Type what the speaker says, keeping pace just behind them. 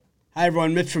Hi,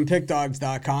 everyone. Mitch from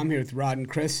PickDogs.com here with Rod and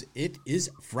Chris. It is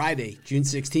Friday, June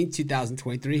 16th,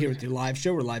 2023, here with your live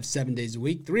show. We're live 7 days a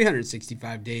week,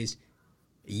 365 days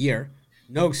a year.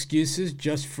 No excuses,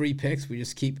 just free picks. We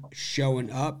just keep showing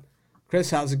up.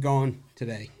 Chris, how's it going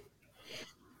today?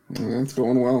 It's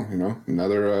going well,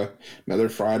 another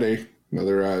Friday,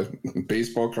 another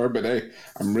baseball card. But hey,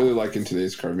 I'm really liking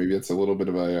today's card. Maybe it's a little bit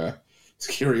of a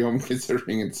scary home,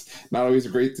 considering it's not always a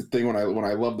great thing when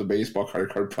I love the baseball card.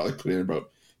 Probably put in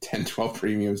about 10, 12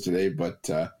 premiums today. But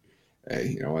hey,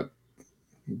 you know what?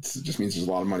 It just means there's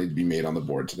a lot of money to be made on the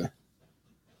board today.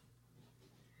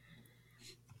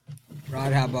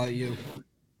 Rod, how about you?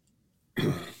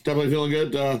 Definitely feeling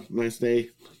good. Nice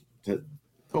day. A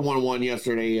 1-1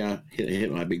 yesterday.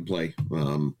 Hit my big play.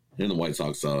 And the White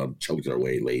Sox choked their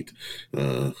way late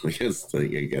against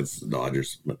the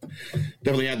Dodgers. But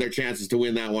definitely had their chances to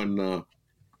win that one.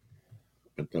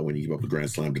 But when you give up a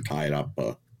grand slam to tie it up,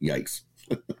 yikes.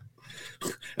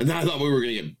 And then I thought we were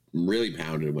going to get really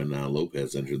pounded when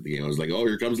Lopez entered the game. I was like, oh,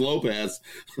 here comes Lopez.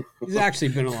 He's actually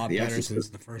been a lot better since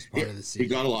the first part of the season. He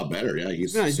got a lot better, yeah.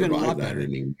 He's been a lot better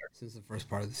since the first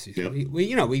part of the season.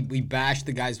 Yep. We bash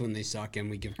the guys when they suck, and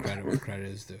we give credit where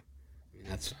credit is due. I mean,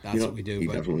 that's what we do. He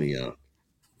definitely,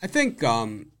 I think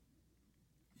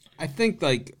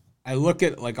like I look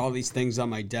at like all these things on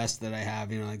my desk that I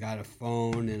have. I got a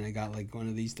phone, and I got like one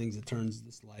of these things that turns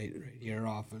this light right here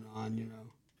off and on.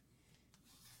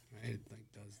 Right, it like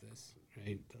does this,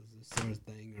 right? Does this sort of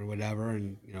thing or whatever,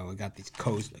 and I got these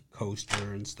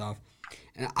coaster and stuff,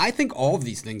 and I think all of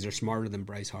these things are smarter than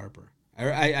Bryce Harper.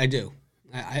 I do.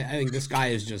 I think this guy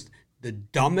is just the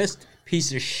dumbest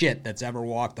piece of shit that's ever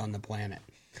walked on the planet.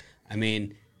 I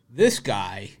mean, this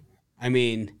guy. I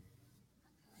mean,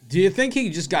 do you think he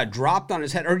just got dropped on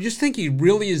his head, or do you just think he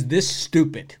really is this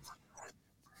stupid?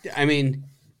 I mean.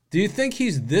 Do you think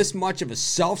he's this much of a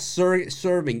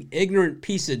self-serving, ignorant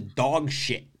piece of dog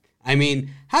shit? I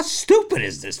mean, how stupid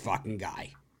is this fucking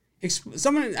guy?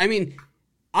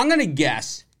 I'm going to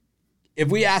guess if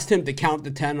we asked him to count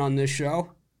to 10 on this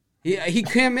show, he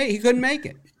couldn't make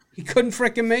it. He couldn't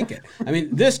frickin' make it. I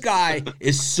mean, this guy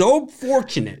is so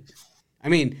fortunate. I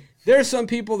mean, there are some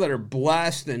people that are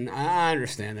blessed, and I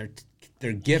understand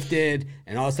they're gifted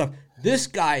and all that stuff. This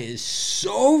guy is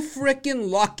so frickin'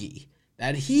 lucky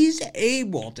that he's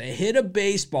able to hit a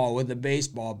baseball with a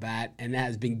baseball bat and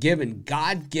has been given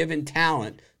God-given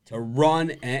talent to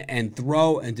run and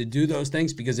throw and to do those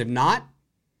things. Because if not,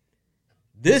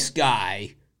 this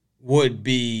guy would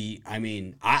be,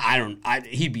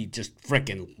 he'd be just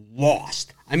freaking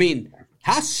lost. I mean,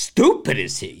 how stupid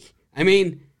is he? I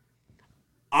mean,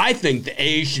 I think the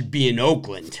A's should be in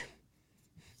Oakland.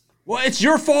 Well, it's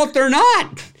your fault they're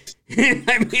not.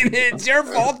 It's your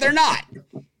fault they're not.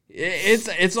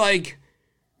 It's like,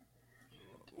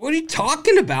 what are you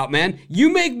talking about, man? You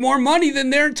make more money than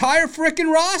their entire freaking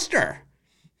roster.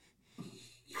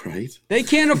 Right. They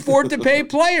can't afford to pay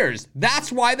players.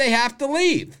 That's why they have to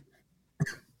leave.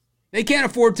 They can't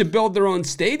afford to build their own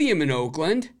stadium in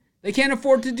Oakland. They can't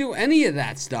afford to do any of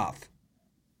that stuff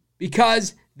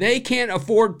because they can't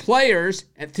afford players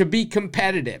to be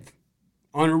competitive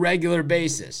on a regular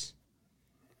basis.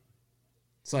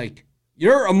 It's like,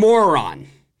 you're a moron.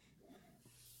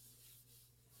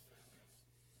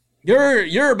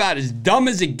 You're about as dumb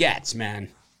as it gets, man.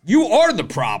 You are the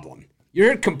problem.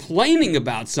 You're complaining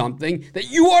about something that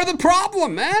you are the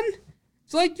problem, man.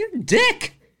 It's like, you're a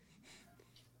dick.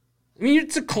 I mean,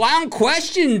 it's a clown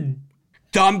question,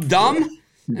 dumb. I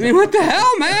mean, what the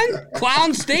hell, man?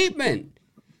 Clown statement.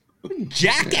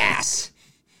 Jackass.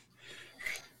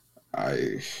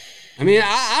 I mean,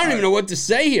 I don't even know what to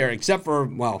say here, except for,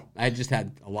 well, I just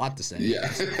had a lot to say. Yeah. I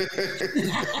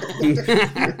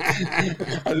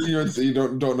think you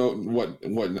don't know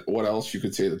what else you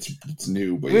could say that's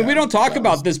new. But we don't talk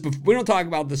about this. We don't talk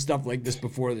about this stuff like this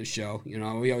before the show.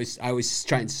 I always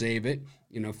try and save it.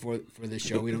 For the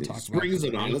show, we don't talk about. Springs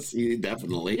it on us,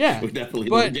 definitely. Yeah, we definitely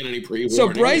don't get any pre-warning. So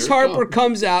Bryce Harper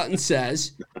comes out and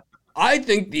says, "I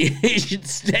think the A's should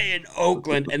stay in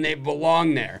Oakland and they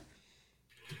belong there."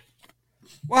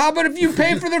 Well, how about if you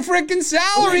pay for their freaking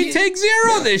salary? Take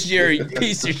zero this year, you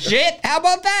piece of shit. How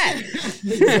about that?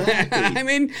 Exactly. I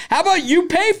mean, how about you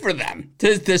pay for them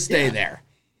to stay there?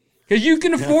 Because you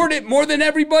can afford it more than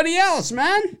everybody else,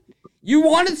 man. You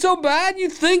want it so bad, you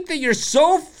think that you're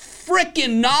so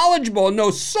freaking knowledgeable and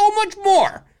know so much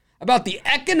more about the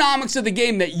economics of the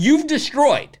game that you've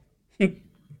destroyed.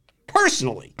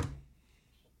 Personally.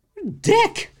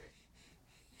 Dick.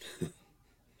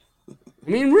 I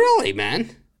mean, really,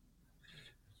 man.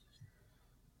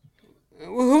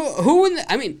 Who in the,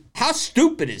 I mean, how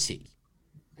stupid is he?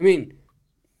 I mean,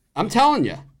 I'm telling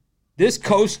you, this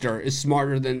coaster is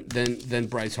smarter than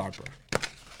Bryce Harper.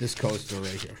 This coaster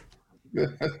right here.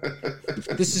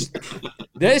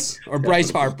 This or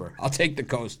Bryce Harper. I'll take the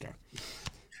coaster.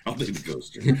 I'll take the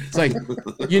coaster. It's like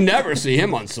you never see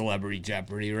him on Celebrity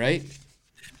Jeopardy, right?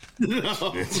 No.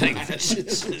 It's like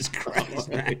Jesus Christ,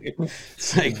 man.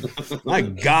 It's like my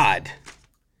God.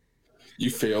 You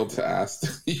failed to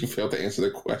ask. You failed to answer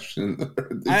the question.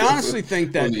 I honestly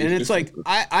think that, and it's like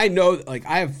I know, like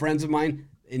I have friends of mine.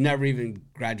 They never even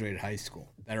graduated high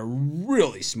school that are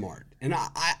really smart. And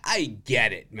I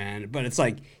get it, man. But it's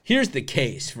like, here's the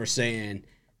case for saying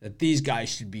that these guys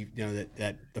should be,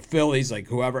 that the Phillies, like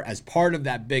whoever, as part of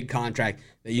that big contract,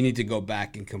 that you need to go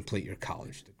back and complete your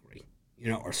college degree,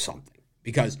 or something.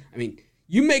 Because, I mean,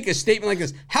 you make a statement like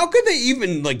this, how could they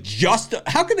even,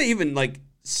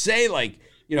 say,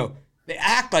 they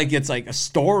act like it's like a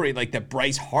story, like that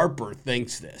Bryce Harper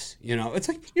thinks this, It's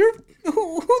like,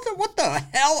 what the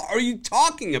hell are you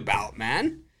talking about,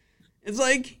 man? It's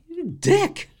like, you're a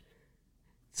dick.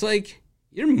 It's like,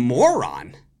 you're a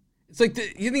moron. It's like,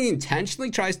 you think he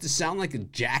intentionally tries to sound like a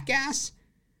jackass?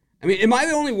 I mean, am I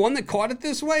the only one that caught it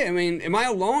this way? I mean, am I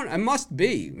alone? I must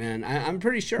be, man. I'm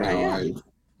pretty sure I am.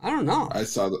 I don't know. I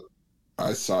saw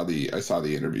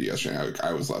the interview yesterday.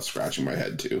 I was left scratching my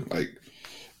head too. Like,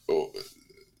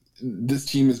 this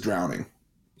team is drowning.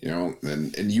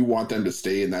 And you want them to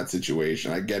stay in that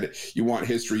situation. I get it. You want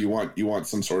history. You want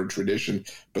some sort of tradition,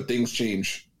 but things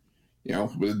change.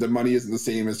 The money isn't the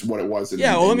same as what it was.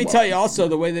 Let me tell you also,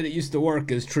 the way that it used to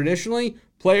work is traditionally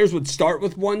players would start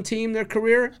with one team their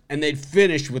career and they'd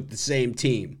finish with the same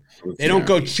team. They don't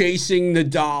go chasing the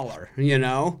dollar,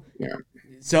 Yeah.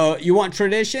 So you want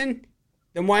tradition?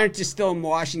 Then why aren't you still in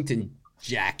Washington,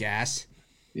 jackass?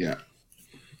 Yeah.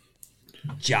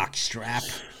 Jockstrap.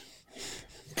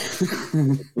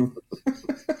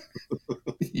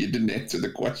 You didn't answer the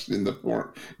question in the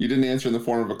form. You didn't answer in the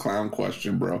form of a clown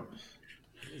question, bro.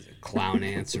 It's a clown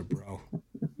answer, bro.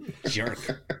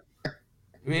 Jerk. I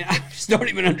mean, I just don't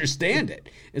even understand it.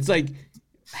 It's like,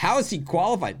 how is he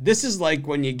qualified? This is like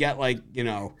when you get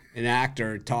an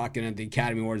actor talking at the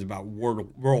Academy Awards about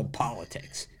world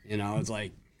politics. It's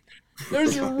like,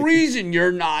 there's a reason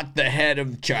you're not the head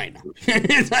of China.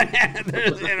 It's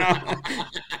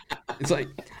like,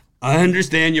 I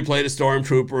understand you played a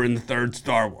stormtrooper in the third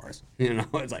Star Wars.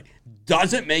 It's like,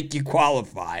 doesn't make you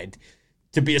qualified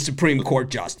to be a Supreme Court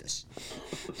justice.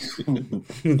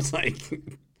 It's like,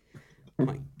 oh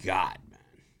my God, man.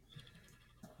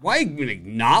 Why even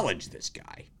acknowledge this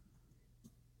guy?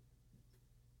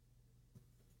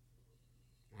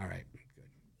 All right, good.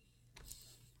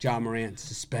 John Morant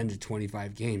suspended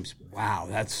 25 games. Wow,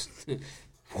 that's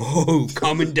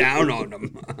coming down on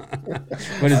him.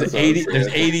 What is it? 80? There's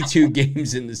 82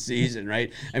 games in the season,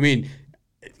 right? I mean,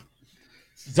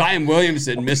 Zion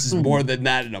Williamson misses more than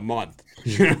that in a month.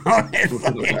 Yeah, I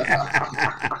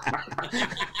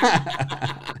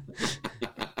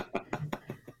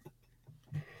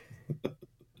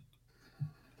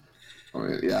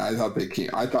thought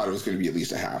I thought it was going to be at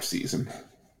least a half season.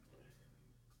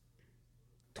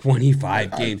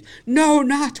 25 games. No,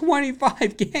 not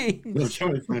 25 games. No,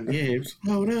 25 games.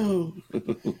 Oh, no.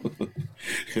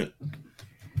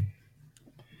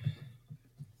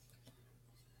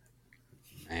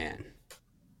 Man.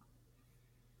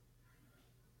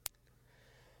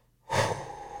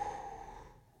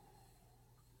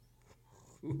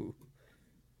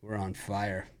 We're on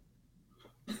fire.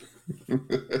 We're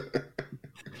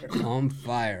on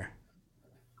fire.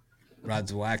 Rod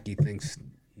Zawacki thinks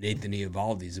Nathan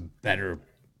Eovaldi's a better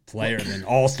player than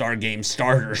All-Star Game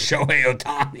starter Shohei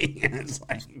Ohtani. It's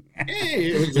like,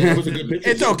 hey, it was a good pitcher.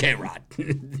 It's okay, Rod.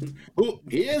 Who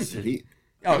he is? He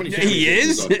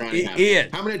is. He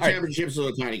is. How many championships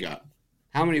does Ohtani got?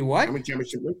 How many what? How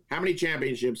many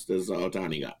championships does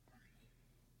Ohtani got?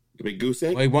 The big goose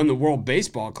egg? Well, he won the World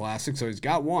Baseball Classic, so he's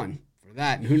got one for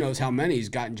that. And who knows how many he's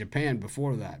got in Japan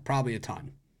before that. Probably a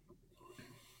ton.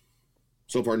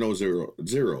 So far,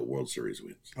 zero World Series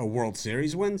wins. Oh, World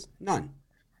Series wins? None.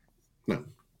 No,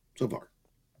 so far.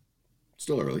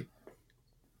 Still early.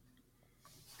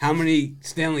 How many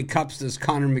Stanley Cups does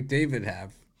Connor McDavid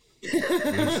have?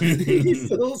 He's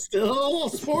still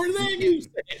sporting that goose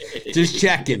egg. Just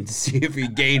checking to see if he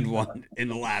gained one in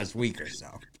the last week or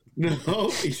so. No,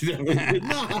 he did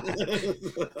not.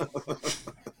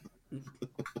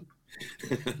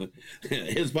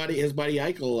 his buddy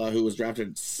Eichel, who was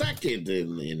drafted second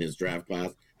in his draft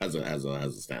class, has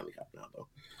a Stanley Cup now, though.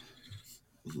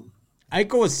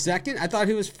 Eichel was second? I thought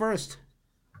he was first.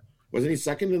 Wasn't he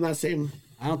second in that same?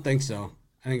 I don't think so.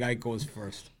 I think Eichel was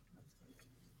first.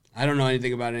 I don't know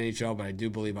anything about NHL, but I do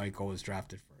believe Eichel was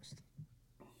drafted first.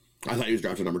 I thought he was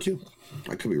drafted number 2.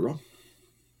 I could be wrong.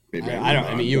 Maybe I don't.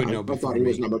 I mean, you would know I before thought he me.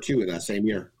 was number 2 in that same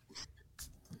year.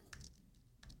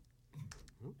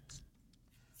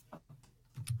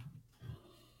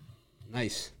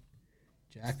 Nice.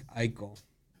 Jack Eichel.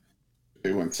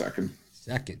 He went second.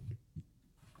 Second.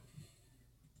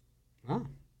 Oh,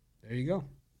 there you go.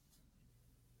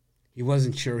 He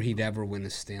wasn't sure he'd ever win a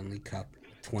Stanley Cup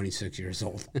at 26 years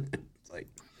old. It's like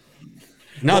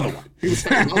another one.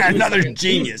 Another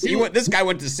genius. This guy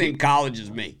went to the same college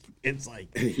as me. It's like,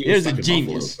 here's a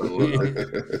genius. He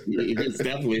was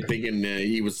definitely thinking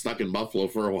he was stuck in Buffalo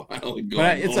for a while. Going,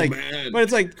 But it's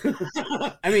like,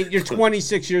 I mean, you're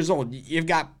 26 years old. You've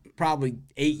got probably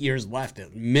 8 years left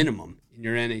at minimum in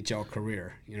your NHL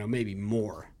career. You know, maybe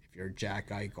more if you're Jack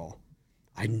Eichel.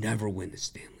 I never win a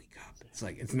Stanley Cup. It's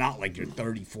like, it's not like you're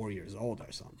 34 years old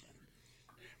or something.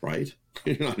 Right?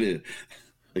 You're not in.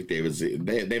 Like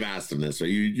they've asked him this. Are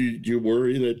you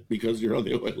worry that because you're on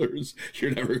the Oilers,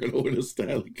 you're never going to win a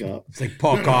Stanley Cup? It's like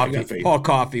Paul Coffey. Paul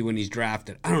Coffey when he's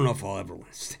drafted. I don't know if I'll ever win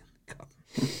a Stanley Cup.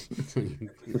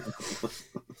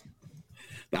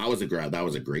 That was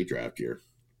a great draft year.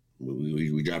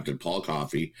 We drafted Paul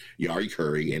Coffey, Yari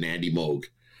Curry, and Andy Moog,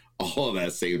 all of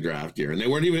that same draft year, and they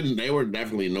were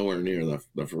definitely nowhere near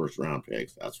the first round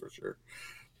picks. That's for sure.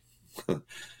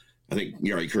 I think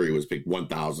Yari Curry was picked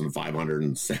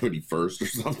 1,571st or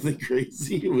something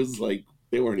crazy. It was like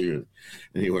they weren't even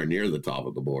anywhere near the top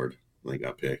of the board when they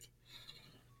got picked.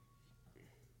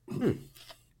 All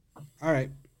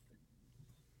right.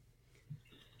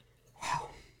 Wow.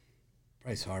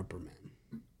 Bryce Harper, man.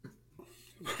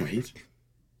 Right?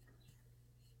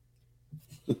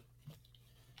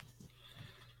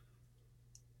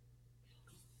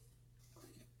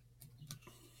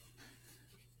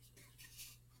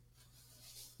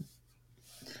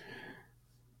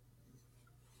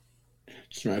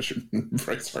 Just imagine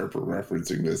Bryce Harper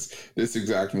referencing this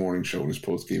exact morning show in his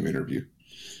post-game interview.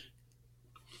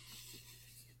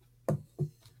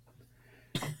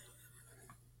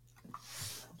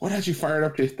 What had you fired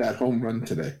up to hit that home run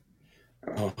today?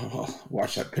 Oh,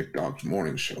 watch that Pick Dogs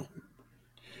morning show.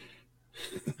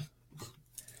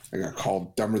 I got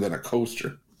called dumber than a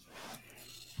coaster.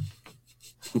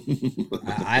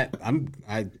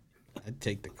 I'd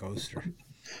take the coaster.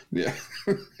 Yeah,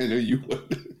 I know you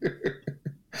would.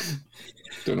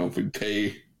 Don't know if we'd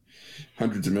pay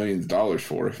hundreds of millions of dollars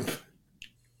for it.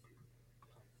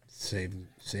 Save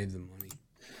the money.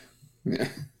 Yeah,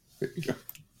 there you go.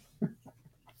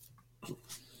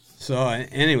 So,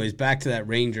 anyways, back to that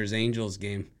Rangers-Angels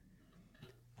game.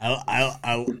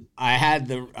 I had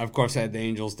of course I had the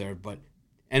Angels there, but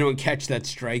anyone catch that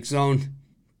strike zone?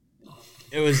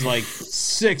 It was like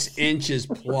 6 inches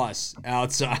plus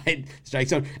outside strike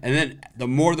zone, and then the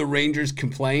more the Rangers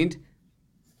complained,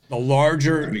 the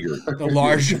larger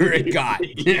it got.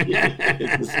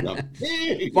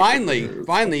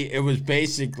 Finally, it was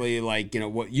basically like,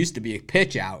 what used to be a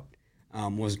pitch out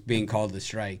was being called a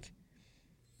strike.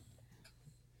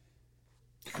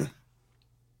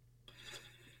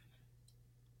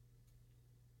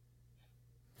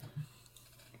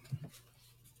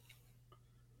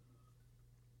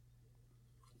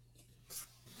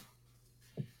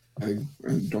 I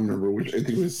don't remember which. I think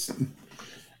it was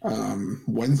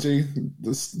Wednesday.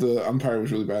 The umpire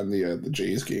was really bad in the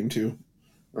Jays game too.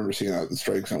 I remember seeing that the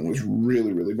strike zone was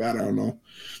really, really bad. I don't know.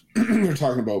 They're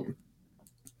talking about,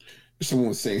 someone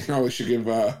was saying, they should give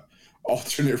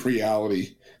alternate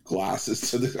reality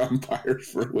glasses to the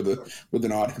umpires with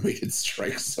an automated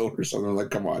strike zone or something.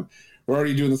 Like, come on, we're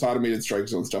already doing this automated strike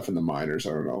zone stuff in the minors. I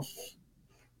don't know.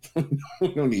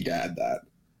 We don't need to add that.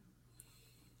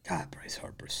 God, Bryce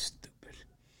Harper's stupid.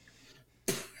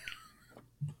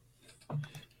 What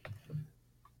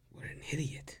an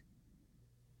idiot.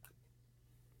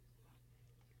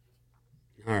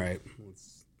 All right,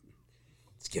 let's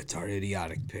get to our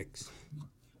idiotic picks.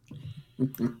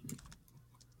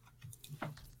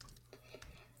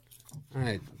 All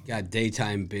right, got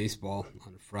daytime baseball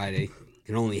on a Friday.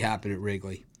 Can only happen at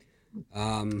Wrigley.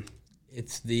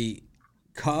 It's the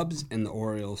Cubs and the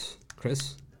Orioles.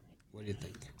 Chris, what do you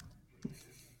think?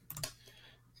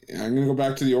 Yeah, I'm going to go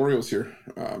back to the Orioles here.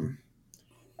 I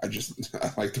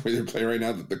like the way they play right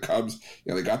now. The Cubs,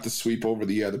 they got the sweep over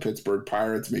the Pittsburgh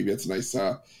Pirates. Maybe that's a nice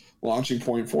launching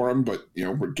point for them. But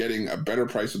we're getting a better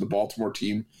price with the Baltimore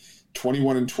team,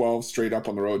 21-12 straight up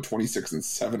on the road,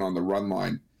 26-7 on the run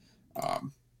line.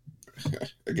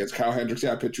 Against Kyle Hendricks,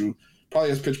 pitch who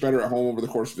probably has pitched better at home over the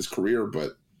course of his career,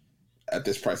 but at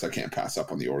this price, I can't pass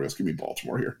up on the Orioles. Give me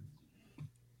Baltimore here.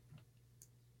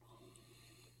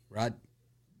 Rod?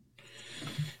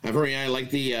 For me, I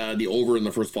like the over in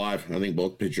the first 5. I think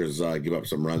both pitchers give up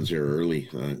some runs here early.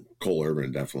 Cole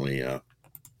Irvin definitely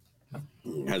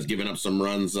has given up some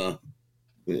runs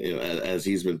as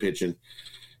he's been pitching.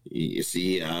 You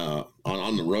see,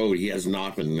 on the road, he has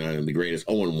not been the greatest.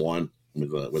 0-1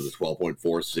 with a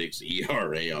 12.46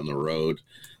 ERA on the road.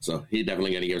 So he's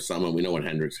definitely going to give some, and we know what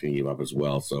Hendricks can give up as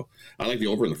well. So I like the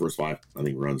over in the first 5. I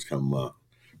think runs come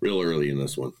real early in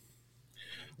this one.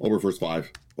 Over first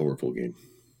 5, over full game.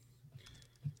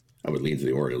 I would lean to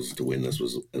the Orioles to win this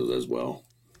as well.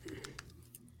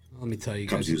 Let me tell you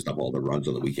Cubs guys. used up all their runs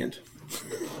on the weekend.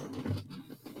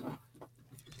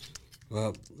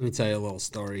 Well, let me tell you a little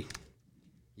story.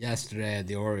 Yesterday, I had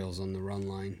the Orioles on the run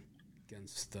line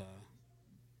against, I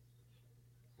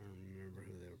don't remember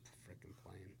who they were freaking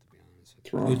playing, to be honest with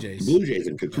you. Toronto. Blue Jays. Blue Jays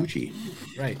and Kikuchi.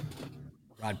 Right.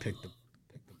 Rod picked the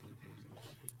Blue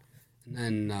Jays.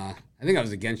 And then I think I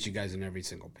was against you guys in every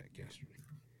single pick yesterday.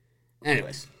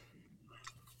 Anyways.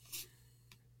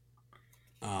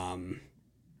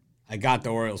 I got the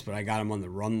Orioles, but I got them on the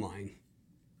run line.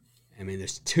 I mean,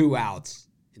 there's 2 outs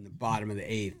in the bottom of the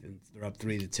 8th, and they're up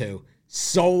 3-2.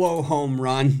 Solo home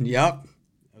run. Yep.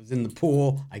 I was in the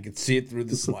pool. I could see it through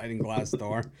the sliding glass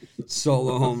door.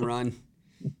 Solo home run.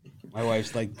 My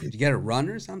wife's like, did you get a run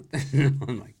or something?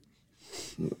 I'm like,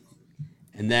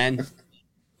 and then,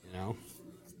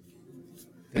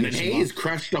 And then Hayes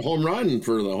crushed a home run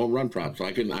for the home run prop, so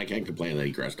I can't complain that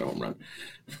he crushed a home run.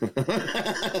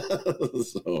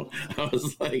 So I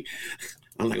was like,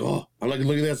 look at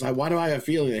this. Why do I have a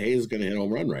feeling that Hayes is going to hit a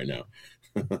home run right now?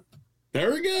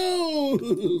 There he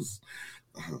goes.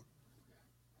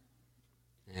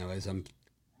 Anyways,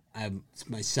 it's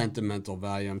my sentimental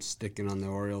value. I'm sticking on the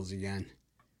Orioles again.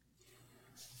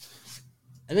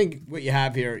 I think what you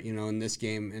have here, in this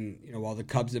game, and while the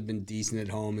Cubs have been decent at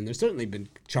home, and they've certainly been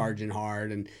charging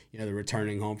hard, and they're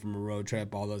returning home from a road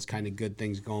trip, all those kind of good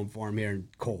things going for them here, and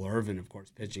Cole Irvin, of course,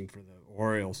 pitching for the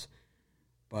Orioles.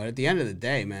 But at the end of the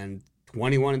day, man,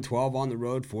 21-12 on the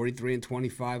road,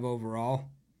 43-25 overall,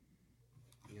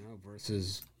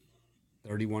 versus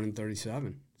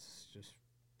 31-37. It's just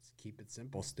let's keep it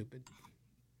simple, stupid.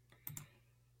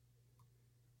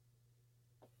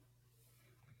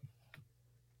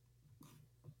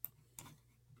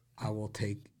 I will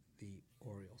take the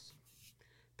Orioles.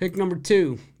 Pick number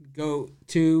 2, go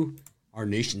to our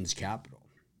nation's capital.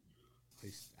 At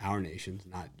least our nation's,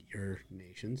 not your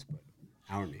nation's, but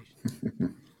our nation. It's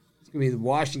going to be the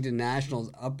Washington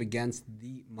Nationals up against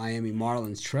the Miami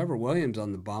Marlins. Trevor Williams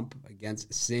on the bump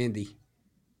against Sandy.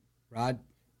 Rod?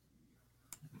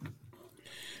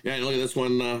 Yeah, look at this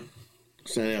one.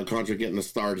 Sandy Alcantara getting the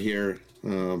start here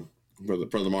for the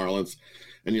Marlins.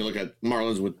 And you look at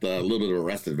Marlins with a little bit of a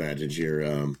rest advantage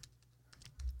here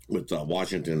with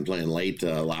Washington playing late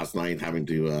last night, having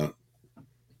to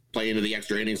play into the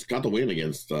extra innings. Got the win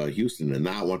against Houston in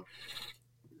that one.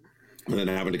 And then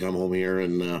having to come home here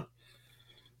and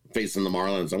facing the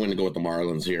Marlins. I'm going to go with the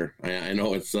Marlins here. I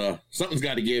know it's something's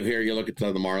got to give here. You look at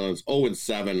the Marlins,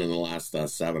 0-7 in the last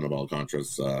 7 of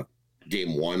Alcantara's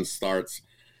game 1 starts.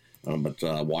 But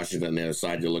Washington on the other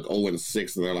side, you look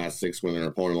 0-6 in their last 6 when their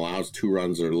opponent allows 2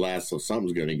 runs or less, so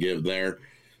something's going to give there.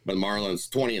 But Marlins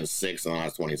 20-6 in the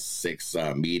last 26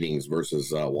 meetings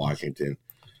versus Washington.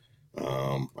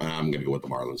 I'm going to go with the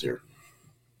Marlins here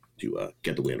to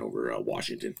get the win over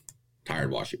Washington.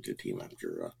 Tired Washington team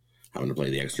after having to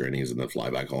play the extra innings and then fly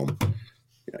back home.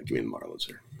 Yeah, give me the Marlins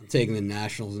here. I'm taking the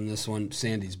Nationals in this one.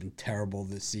 Sandy's been terrible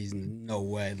this season. No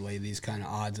way I'd lay these kind of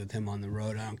odds with him on the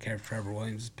road. I don't care if Trevor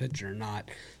Williams is pitching or not.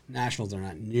 Nationals are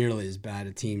not nearly as bad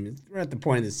a team. We're at the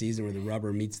point of the season where the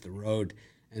rubber meets the road,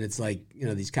 and it's like,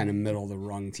 these kind of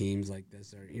middle-of-the-rung teams like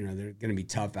this are, they're going to be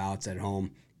tough outs at home,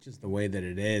 just the way that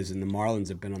it is. And the Marlins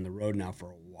have been on the road now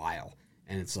for a while.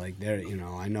 And it's like they're,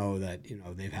 I know that,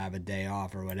 they have a day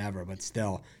off or whatever, but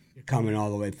still, you're coming all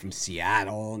the way from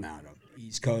Seattle now to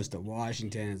East Coast of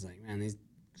Washington. It's like, man, it's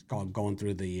called going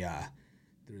through the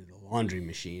laundry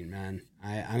machine, man.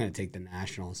 I'm going to take the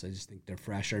Nationals. I just think they're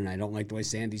fresher, and I don't like the way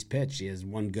Sandy's pitched. She has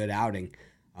one good outing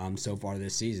so far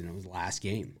this season. It was last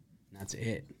game. And that's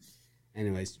it.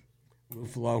 Anyways,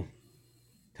 Ruffalo,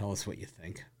 tell us what you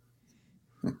think.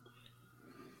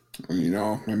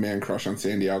 My man crush on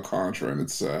Sandy Alcantara, and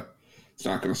it's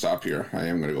not going to stop here. I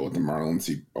am going to go with the Marlins.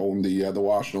 He owned the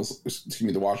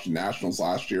Washington Nationals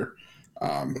last year.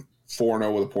 4-0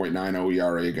 with a .90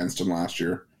 ERA against him last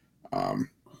year.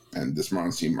 And this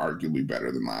Marlins team arguably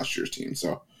better than last year's team.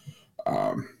 So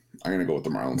I'm going to go with the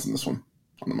Marlins in this one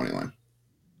on the money line.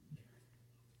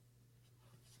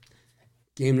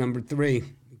 Game number 3,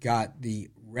 we got the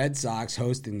Red Sox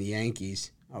hosting the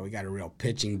Yankees. Oh, we got a real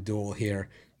pitching duel here.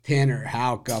 Tanner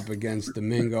Houck up against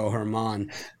Domingo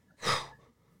Herman.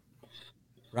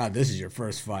 Rod, this is your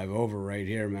first 5 over right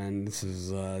here, man. This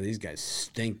is these guys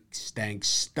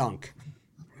stunk.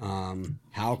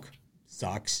 Houck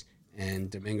sucks, and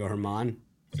Domingo Herman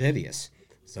is hideous.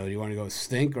 So do you want to go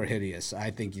stink or hideous?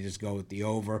 I think you just go with the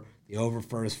over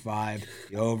first 5,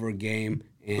 the over game,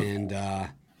 and I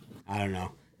don't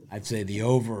know. I'd say the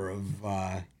over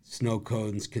of snow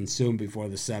cones consumed before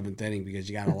the 7th inning because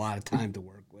you got a lot of time to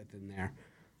work with in there.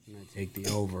 I'm going to take the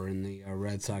over in the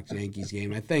Red Sox-Yankees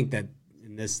game. I think that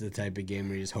and this is the type of game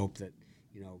where you just hope that,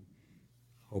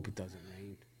 hope it doesn't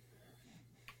rain.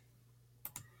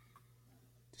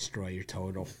 Destroy your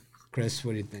total. Chris,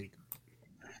 what do you think?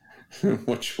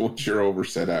 What's your over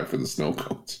set at for the snow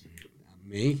cones?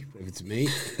 Me? If it's me?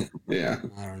 Yeah.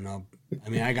 I don't know. I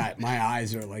mean, my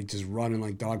eyes are like just running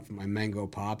like dog from my mango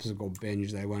popsicle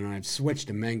binge that I went on. I've switched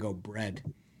to mango bread.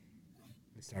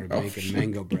 I started making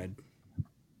mango bread.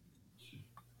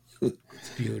 It's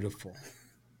beautiful.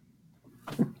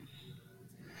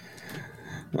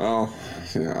 Well,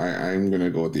 yeah, I'm going to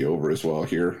go with the over as well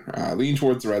here. Lean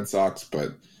towards the Red Sox,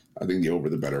 but I think the over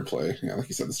the better play. Yeah, like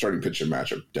you said, the starting pitcher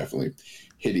matchup definitely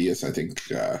hideous. I think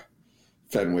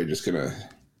Fenway just going to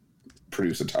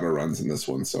produce a ton of runs in this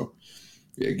one. So,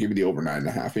 yeah, give me the over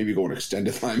 9.5. Maybe go an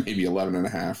extended line, maybe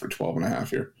 11.5 or 12.5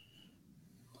 here.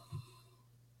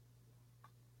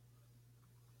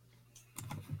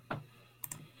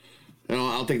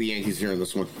 I'll take the Yankees here in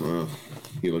this one.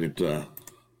 You look at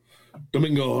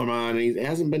Domingo Herman. He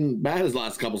hasn't been bad his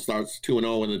last couple starts.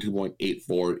 2-0 with a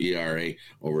 2.84 ERA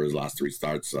over his last 3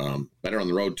 starts. Better on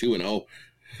the road, 2-0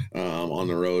 on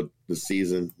the road this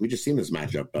season. We just seen this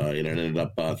matchup. It ended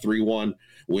up 3-1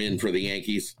 win for the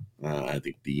Yankees. I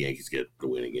think the Yankees get the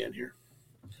win again here.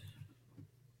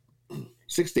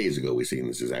 6 days ago, we seen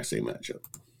this exact same matchup.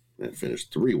 And it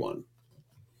finished 3-1.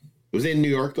 It was in New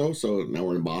York, though, so now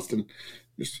we're in Boston.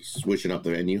 Just switching up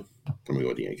the venue. I'm going to go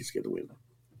with the Yankees get the win.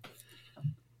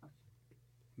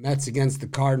 Mets against the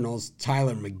Cardinals.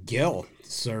 Tyler McGill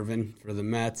serving for the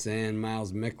Mets and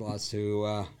Miles Mikolas, who,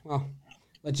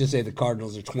 let's just say the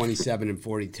Cardinals are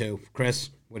 27-42.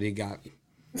 Chris, what do you got?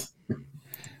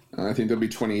 I think they'll be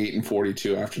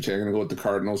 28-42 after taking. I'm going to go with the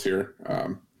Cardinals here.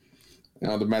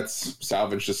 The Mets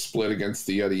salvaged a split against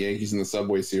the Yankees in the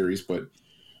Subway Series, but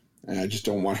I just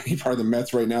don't want any part of the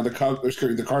Mets right now. The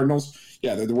Cardinals,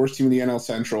 yeah, they're the worst team in the NL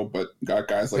Central, but got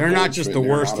guys like they're not just the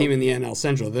worst team in the NL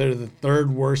Central. They're the 3rd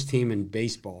worst team in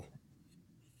baseball.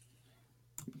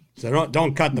 So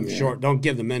don't cut them short. Don't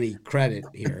give them any credit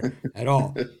here at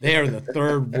all. They are the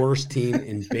 3rd worst team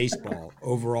in baseball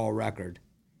overall record.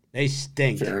 They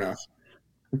stink. Fair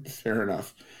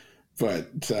enough. But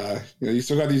you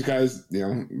still got these guys.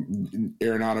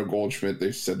 Arenado, Goldschmidt.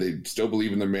 They said they still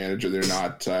believe in their manager. They're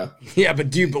not. Yeah, but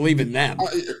do you believe in them?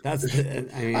 I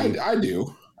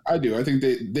do. I think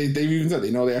they've even said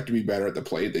they know they have to be better at the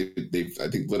plate. They've I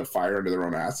think lit a fire under their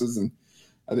own asses, and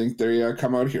I think they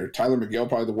come out here. Tyler McGill,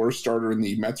 probably the worst starter in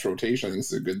the Mets rotation. I think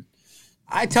it's a good.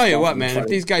 I tell you what, man. If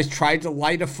these guys tried to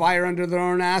light a fire under their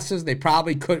own asses, they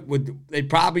probably they'd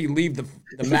probably leave the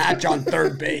match on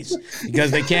third base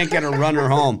because they can't get a runner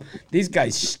home. These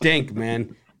guys stink,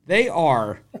 man. They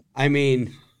are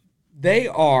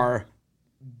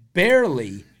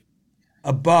barely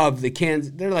above the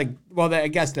Kansas. They're like, I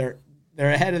guess they're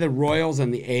ahead of the Royals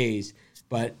and the A's,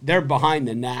 but they're behind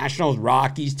the Nationals,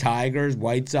 Rockies, Tigers,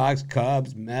 White Sox,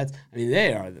 Cubs, Mets. I mean,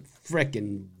 they are the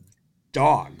frickin'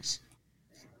 dogs.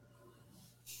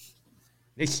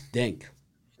 They stink.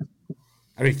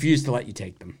 I refuse to let you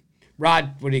take them.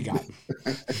 Rod, what do you got?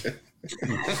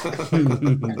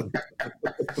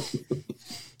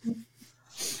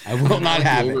 I will not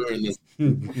have it.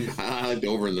 I like the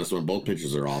over in this one. Both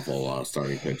pitchers are awful,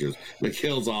 starting pitchers.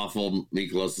 McHill's awful.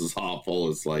 Mikolas is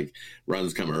awful. It's like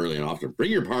runs come early and often.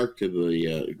 Bring your glove to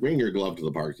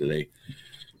the park today.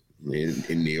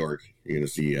 In New York, you're going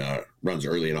to see runs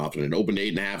early and often. It opened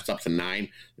 8.5, up to 9,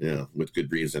 with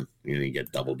good reason. You're going to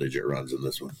get double-digit runs in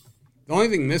this one. The only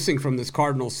thing missing from this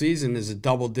Cardinal season is a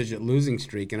double-digit losing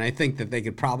streak, and I think that they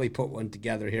could probably put one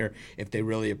together here if they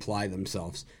really apply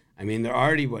themselves. I mean, they're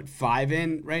already, 5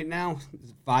 in right now?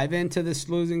 5 into this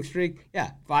losing streak? Yeah,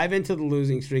 5 into the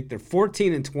losing streak. They're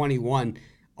 14-21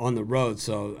 on the road,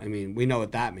 so, I mean, we know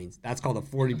what that means. That's called a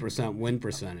 40% win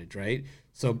percentage, right?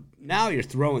 So now you're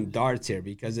throwing darts here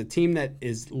because a team that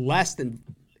is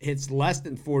hits less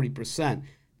than 40%,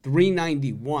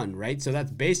 391, right? So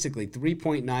that's basically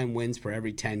 3.9 wins per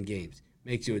every 10 games.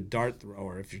 Makes you a dart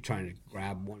thrower if you're trying to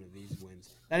grab one of these wins.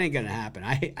 That ain't going to happen.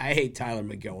 I hate Tyler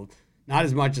McGill. Not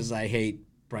as much as I hate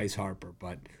Bryce Harper,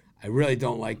 but I really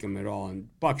don't like him at all. And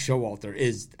Buck Showalter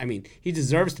he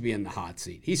deserves to be in the hot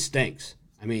seat. He stinks.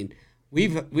 I mean,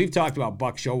 we've talked about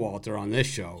Buck Showalter on this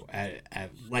show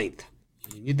at length.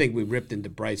 I mean, you think we ripped into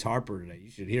Bryce Harper today? You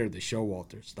should hear the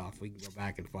Showalter stuff. We can go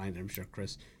back and find it. I'm sure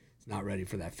Chris is not ready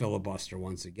for that filibuster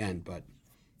once again. But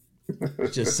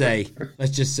let's just say,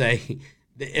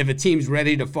 if a team's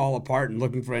ready to fall apart and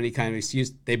looking for any kind of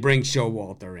excuse, they bring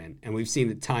Showalter in, and we've seen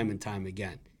it time and time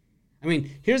again. I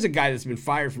mean, here's a guy that's been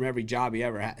fired from every job he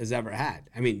has ever had.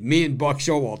 I mean, me and Buck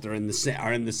Showalter are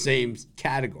in the same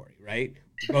category, right?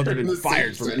 We both have been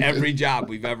fired from every job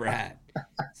we've ever had.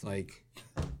 It's like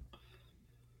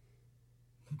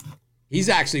he's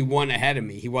actually one ahead of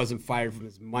me. He wasn't fired from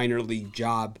his minor league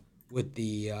job with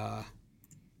the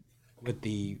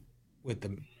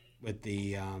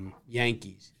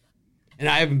Yankees. And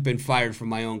I haven't been fired from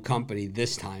my own company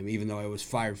this time, even though I was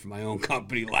fired from my own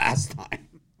company last time.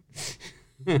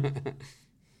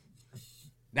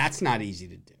 That's not easy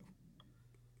to do.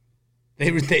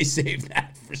 They save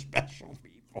that for special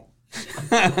people.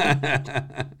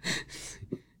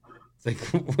 It's like,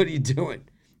 what are you doing?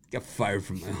 Got fired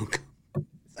from my own company.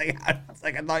 It's like I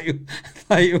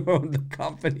thought you owned the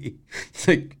company. It's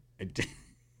like I did.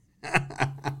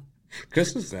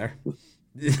 Chris was there.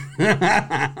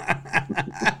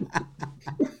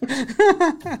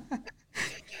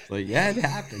 Like, yeah, it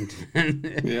happened.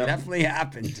 It definitely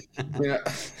happened. Yeah,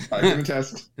 I can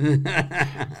attest.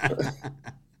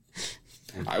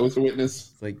 I was a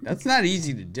witness. It's like, that's not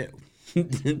easy to do.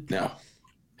 No.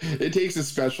 It takes a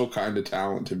special kind of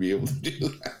talent to be able to do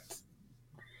that.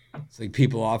 It's like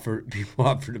people offer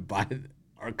to buy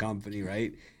our company,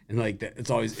 right? And like it's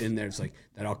always in there. It's like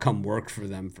that I'll come work for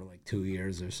them for like 2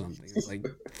 years or something. It's like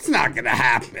it's not gonna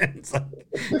happen.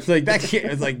 It's like that can't.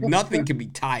 It's like nothing can be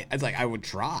tied. It's like I would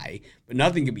try, but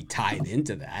nothing can be tied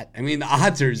into that. I mean, the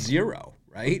odds are zero,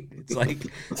 right? It's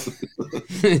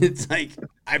like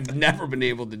I've never been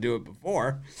able to do it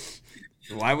before.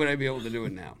 So why would I be able to do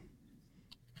it now?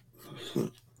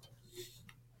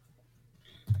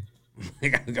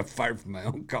 Like I got fired from my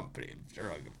own company. I'm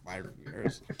sure I'll get fired from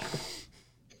yours.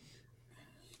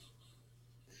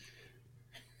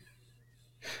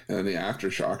 And the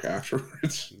aftershock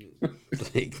afterwards.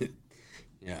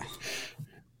 Yeah.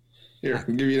 Here,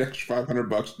 I'll give you an extra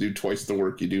 $500 to do twice the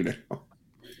work you do now.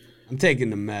 I'm taking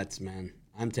the Mets, man.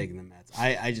 I'm taking the Mets.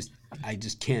 I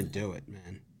just can't do it,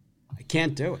 man. I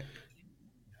can't do it.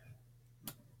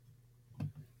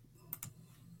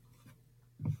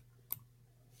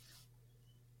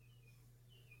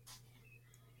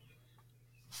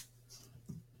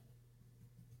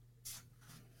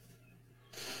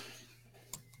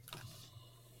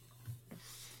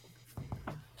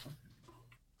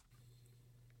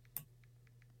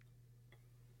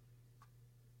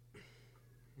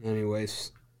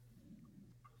 Anyways,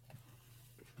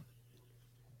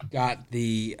 got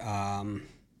the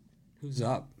who's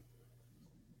up?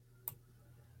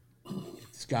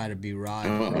 It's got to be Rod.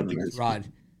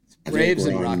 Rod. It's Braves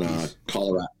and Rockies.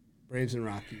 Colorado. Braves and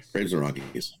Rockies. Braves and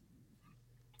Rockies.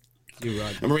 You,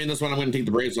 Rod. I'm reading this one. I'm going to take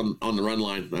the Braves on the run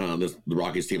line. The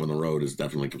Rockies team on the road is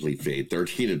definitely complete fade.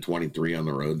 13-23 on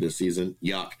the road this season.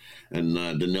 Yuck. And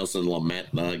Denilson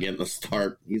Lamet getting the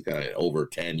start. He's got an over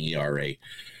 10 ERA.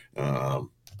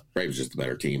 Braves just a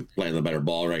better team, playing the better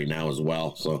ball right now as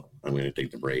well. So I'm going to take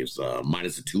the Braves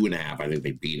minus a 2.5. I think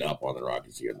they beat up on the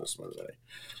Rockies here in this one today.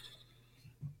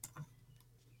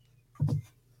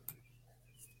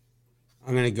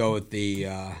 I'm going to go with the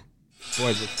I'm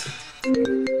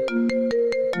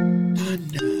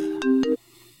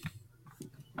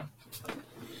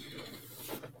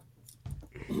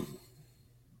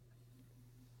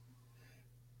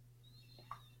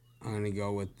going to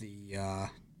go with the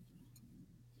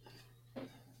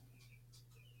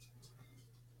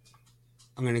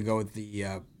I'm going to go with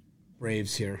the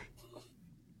Braves here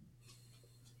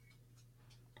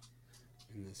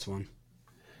in this one.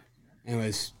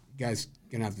 Anyways, you guys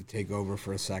going to have to take over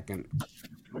for a second.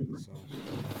 So,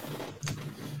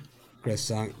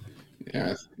 Chris, yeah,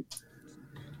 I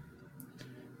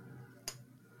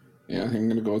think I'm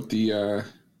going to go with the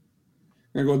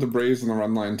Braves on the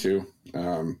run line too.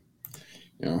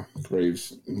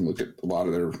 Braves, look at a lot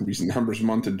of their recent numbers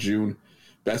month of June.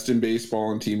 Best in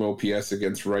baseball in team OPS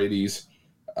against righties.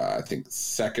 I think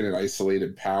second in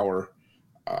isolated power.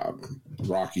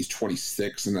 Rockies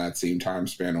 26 in that same time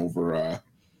span over,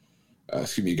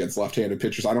 against left-handed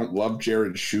pitchers. I don't love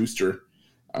Jared Schuster,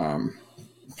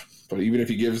 but even if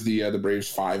he gives the Braves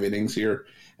 5 innings here,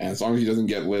 and as long as he doesn't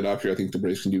get lit up here, I think the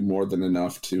Braves can do more than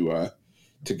enough to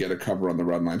get a cover on the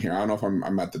run line here. I don't know if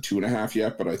I'm at the 2.5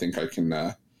 yet, but I think I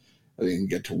can I think you can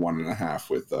get to 1.5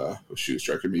 with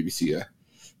Schuster. I could maybe see a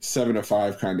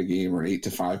 7-5 kind of game or an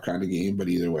 8-5 kind of game. But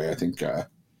either way, I think the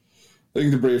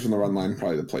Braves on the run line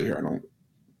probably the play here. I don't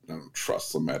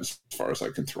trust Lamet as far as I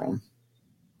can throw him.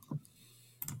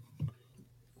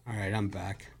 All right, I'm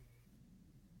back.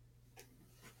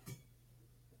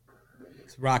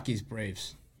 It's Rockies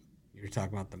Braves. You were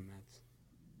talking about the Mets.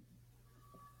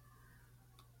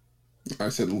 I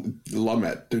said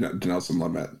Lamet, Dinelson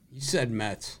Lamet. You said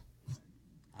Mets.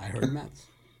 I heard Mets.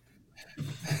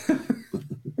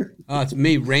 Oh, it's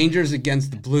me. Rangers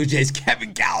against the Blue Jays.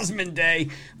 Kevin Gausman day.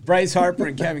 Bryce Harper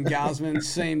and Kevin Gausman,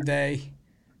 same day.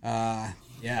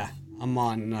 Yeah, I'm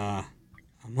on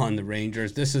the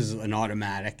Rangers. This is an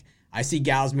automatic. I see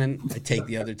Gausman, I take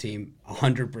the other team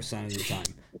 100% of the time.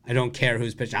 I don't care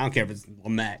who's pitching. I don't care if it's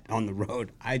Lamet on the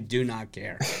road. I do not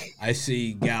care. I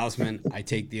see Gausman, I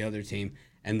take the other team.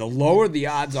 And the lower the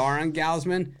odds are on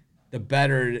Gausman, the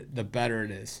better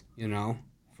it is,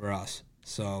 for us.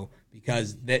 So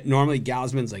because normally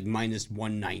Gausman's like minus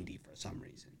 190 for some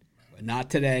reason, but not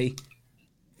today.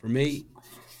 For me,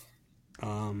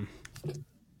 I'm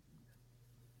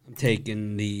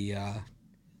taking the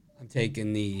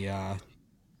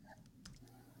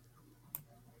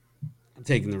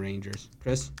Rangers.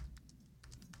 Chris?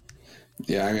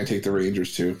 Yeah, I'm going to take the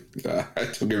Rangers too. Don't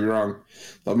get me wrong.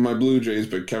 Love my Blue Jays,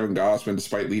 but Kevin Gausman,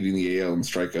 despite leading the AL in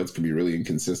strikeouts, can be really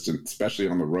inconsistent, especially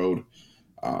on the road.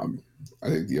 I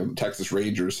think the Texas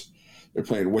Rangers, they're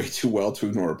playing way too well to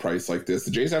ignore a price like this.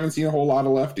 The Jays haven't seen a whole lot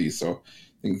of lefties, so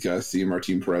I think seeing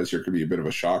Martin Perez here could be a bit of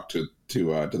a shock to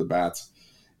the bats.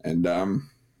 And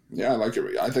yeah, I like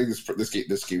it. I think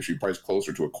this game should be priced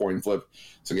closer to a coin flip.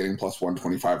 So getting plus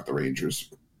 125 at the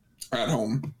Rangers at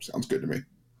home sounds good to me.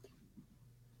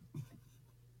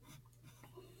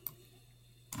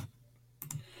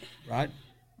 Right.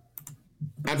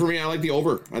 And for me, I like the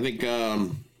over. I think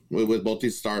with both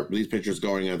these pitchers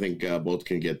going, I think both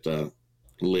can get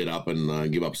lit up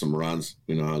and give up some runs.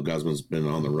 Guzman's been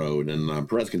on the road, and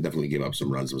Perez can definitely give up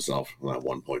some runs himself. That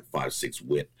 1.56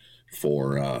 WHIP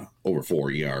for over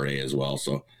 4 ERA as well.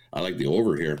 So I like the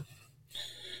over here.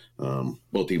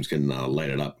 Both teams can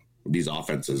light it up. These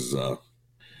offenses,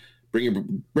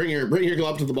 bring your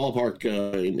glove to the ballpark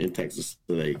in Texas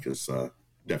today, because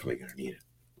definitely going to need it.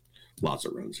 Lots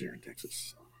of runs here in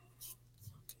Texas.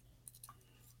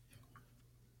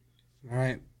 All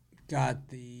right. Got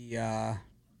the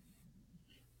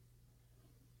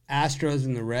Astros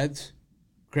and the Reds.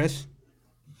 Chris?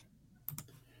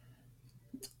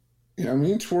 Yeah, I'm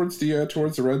leaning towards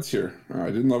the Reds here. I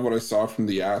didn't love what I saw from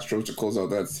the Astros to close out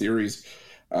that series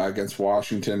against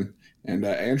Washington. And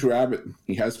Andrew Abbott,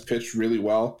 he has pitched really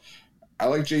well. I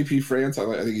like JP France. I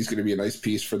think he's going to be a nice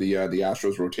piece for the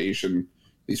Astros rotation,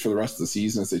 at least for the rest of the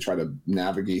season, as they try to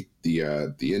navigate the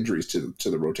injuries to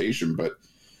the rotation. But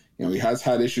he has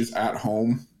had issues at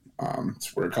home.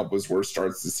 It's where a couple of his worst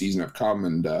starts this season have come,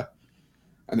 and I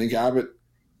think Abbott,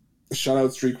 the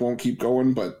shutout streak won't keep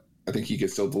going, but I think he can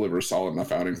still deliver a solid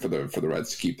enough outing for the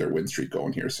Reds to keep their win streak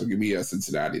going here. So give me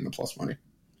Cincinnati in the plus money.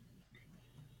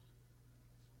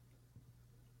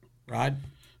 Rod?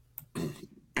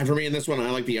 And for me in this one,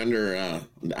 I like the under.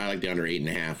 I like the under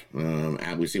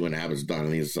 8.5. We see what Abbott's done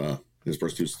in his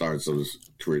first two starts of his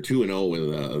career, 2-0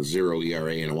 with a 0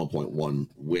 ERA and a 1.1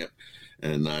 WHIP.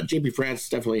 And JP France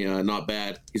definitely not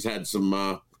bad. He's had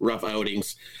some rough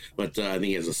outings, but I think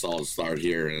he has a solid start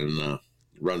here, and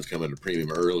runs come at a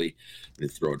premium early. They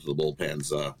throw it to the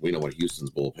bullpens. We know what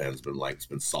Houston's bullpen's been like. It's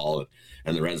been solid.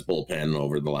 And the Reds' bullpen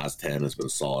over the last 10 has been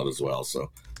solid as well.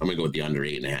 So I'm going to go with the under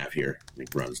 8.5 here. I think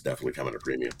runs definitely come at a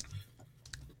premium.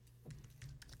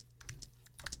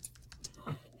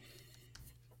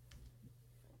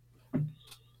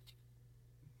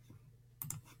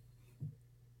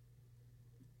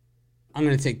 I'm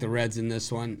going to take the Reds in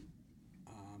this one.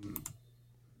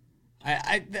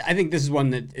 I think this is one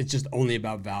that it's just only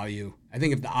about value. I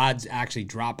think if the odds actually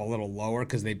drop a little lower,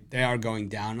 because they are going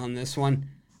down on this one,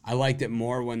 I liked it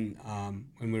more when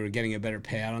we were getting a better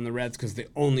payout on the Reds, because the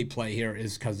only play here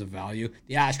is because of value.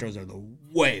 The Astros are the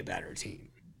way better team.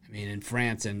 I mean, and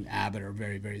France and Abbott are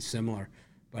very, very similar.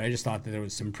 But I just thought that there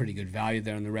was some pretty good value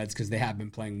there on the Reds, because they have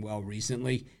been playing well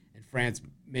recently. And France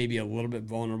may be a little bit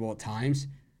vulnerable at times.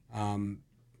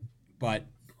 But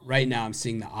right now I'm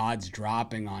seeing the odds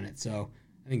dropping on it. So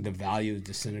I think the value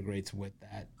disintegrates with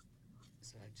that.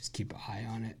 So I just keep an eye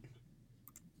on it.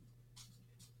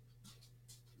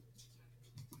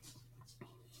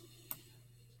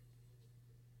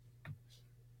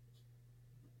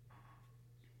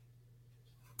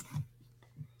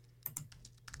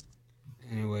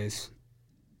 Anyways.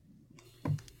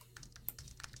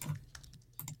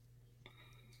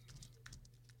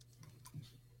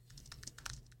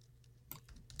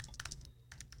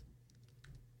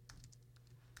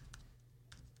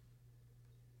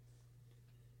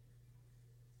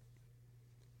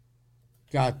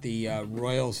 Got the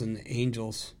Royals and the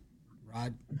Angels.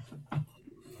 Rod?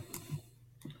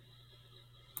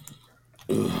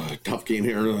 Tough game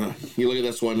here. You look at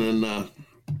this one, and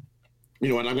you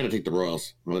know what? I'm going to take the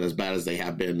Royals. Well, as bad as they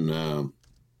have been,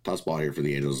 tough spot here for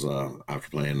the Angels after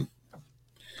playing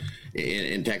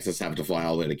in Texas, having to fly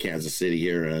all the way to Kansas City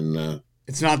here, and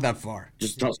it's not that far.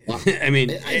 Just tough spot. I mean,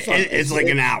 it's like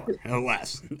an hour or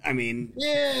less. I mean,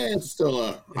 yeah, it's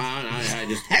still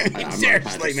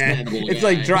seriously, man, it's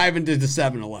like driving to the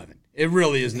 7-Eleven. It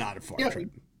really is not a far trip.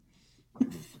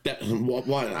 I'm going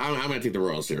to take the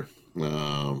Royals here.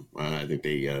 I think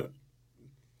they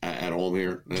at home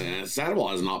here. Sandoval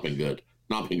has not been good.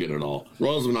 Not been good at all.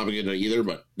 Royals have not been good either,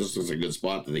 but this is a good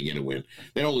spot that they get a win.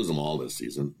 They don't lose them all this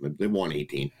season. They won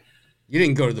 18. You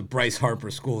didn't go to the Bryce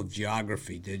Harper School of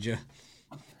Geography, did you?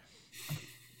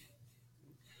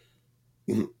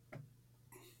 The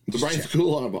Bryce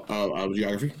School of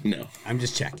Geography? No. I'm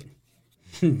just checking.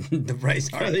 The Bryce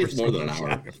Harper I think it's more School than an of hour.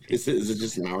 Geography. Is it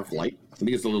just an hour flight? I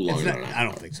think it's a little longer than an hour. I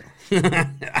don't think so.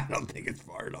 I don't think it's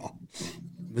far at all.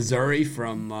 Missouri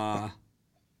from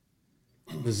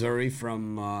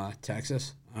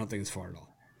Texas. I don't think it's far at all.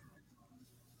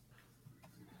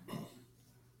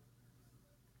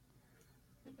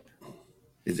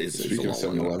 Speaking of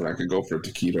 7-Eleven, I could go for a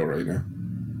taquito right now.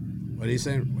 What are you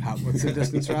saying? What's the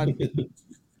distance, Rod?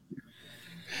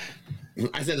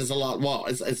 I said it's a lot. Well,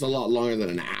 it's a lot longer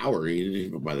than an hour.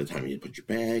 By the time you put your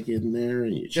bag in there,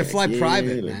 and they fly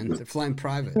private, man. They're flying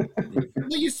private. Well,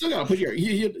 you still gotta put your.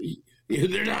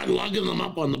 They're not lugging them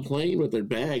up on the plane with their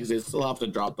bags. They still have to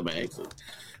drop the bags,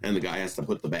 and the guy has to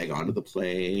put the bag onto the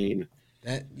plane.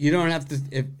 That you don't have to.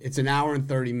 If it's an hour and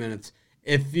 30 minutes.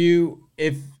 If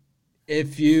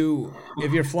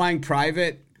you're flying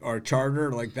private or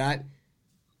charter like that,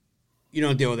 you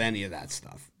don't deal with any of that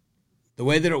stuff. The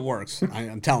way that it works,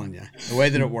 I'm telling you, the way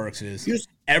that it works is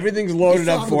everything's loaded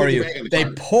up for you. They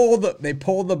pull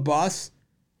the bus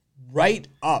right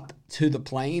up to the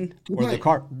plane or the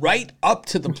car, right up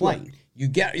to the plane. You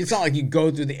get. It's not like you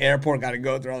go through the airport, got to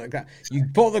go through all the crap. You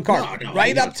pull the car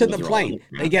right up to the plane.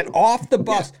 They get off the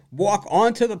bus, walk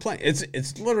onto the plane.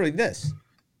 It's literally this.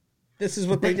 This is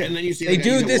what they do. And then you see they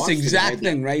do this exact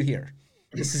thing right here.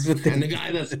 This is what they and the guy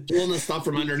that's pulling the stuff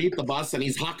from underneath the bus, and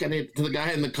he's hawking it to the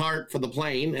guy in the cart for the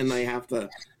plane, and they have to.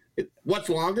 What's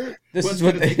longer? This is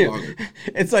what they do.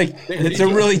 It's like it's a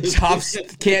really tough.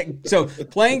 So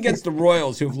playing against the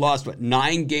Royals, who've lost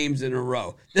 9 games in a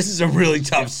row. This is a really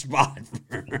tough spot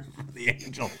for the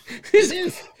Angels.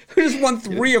 Who just won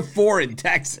 3 or 4 in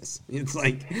Texas? It's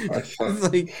like,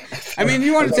 I mean,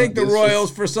 you want to take the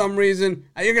Royals for some reason?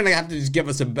 You're going to have to just give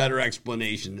us a better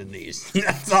explanation than these.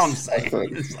 That's all I'm saying.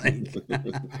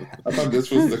 I thought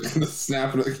this was the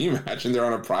snap. Can you imagine they're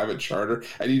on a private charter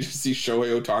and you just see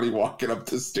Shohei Ohtani walking up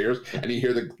the stairs and you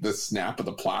hear the snap of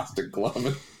the plastic glove?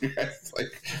 And it's like,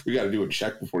 we got to do a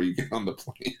check before you get on the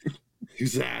plane.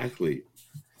 Exactly.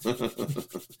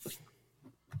 Is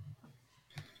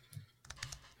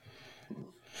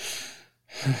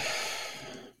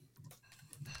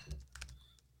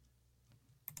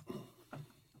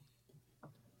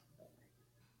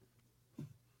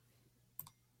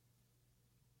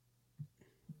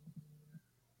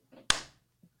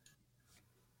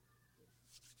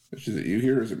it you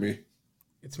here or is it me?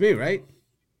 It's me, right?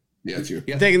 Yeah, it's you.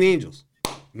 I'm taking the Angels.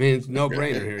 I mean, it's no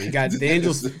brainer here. You got the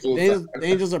Angels. The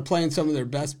Angels are playing some of their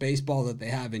best baseball that they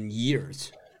have in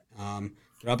years.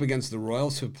 They're up against the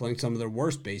Royals, who are playing some of their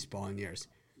worst baseball in years.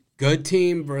 Good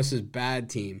team versus bad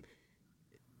team.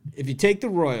 If you take the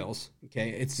Royals, okay,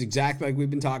 it's exactly like we've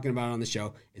been talking about on the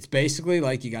show. It's basically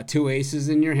like you got 2 aces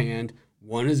in your hand,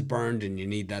 one is burned, and you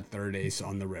need that third ace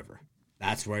on the river.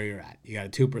 That's where you're at. You got a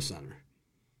 2%er.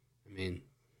 I mean,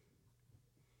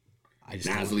 I just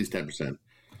at least 10%.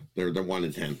 They're 1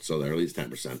 in 10, so they're at least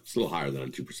 10%. It's a little higher than a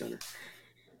 2%er.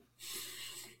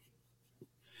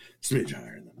 Smidge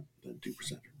higher than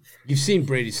 2%er. You've seen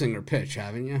Brady Singer pitch,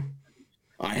 haven't you?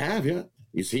 I have, yeah.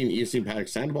 You seen Patrick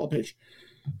Sandoval pitch?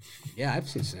 Yeah, I've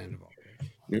seen Sandoval pitch.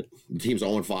 Yeah. The team's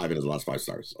 0-5 in his last 5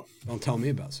 starts. So. Don't tell me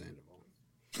about Sandoval.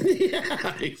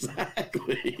 Yeah,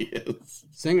 exactly. Yes.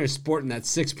 Singer's sporting that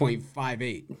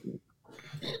 6.58.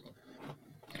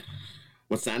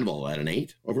 What's Sandoval at, an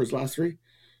 8 over his last 3?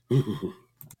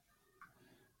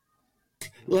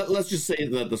 Let's just say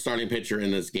that the starting pitcher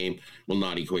in this game will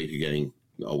not equate to getting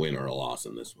a win or a loss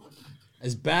in this one.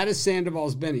 As bad as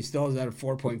Sandoval's been, he still is at a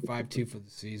 4.52 for the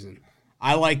season.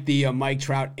 I like the Mike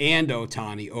Trout and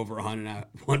Ohtani over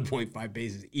 1.5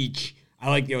 bases each. I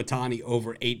like the Ohtani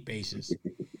over 8 bases.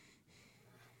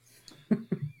 I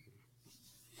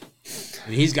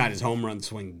mean, he's got his home run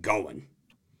swing going.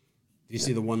 you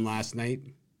see the one last night?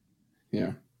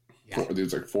 Yeah. Yeah. It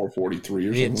was like 443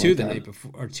 or He something. had two like the that. night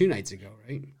before, or 2 nights ago,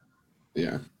 right?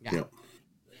 Yeah. Yeah.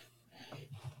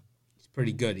 He's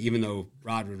pretty good, even though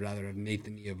Rod would rather have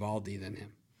Nathan Eovaldi than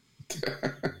him.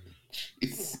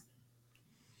 Jeez.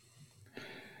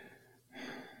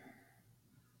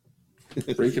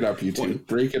 Break it up, you two.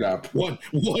 Break it up. One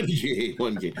game.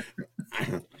 One game.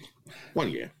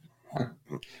 One game. I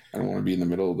don't want to be in the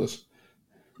middle of this.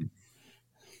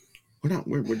 We're not.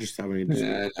 We're just having.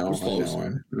 Yeah,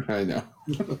 I know.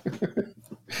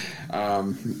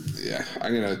 Yeah,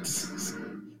 I'm gonna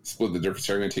split the difference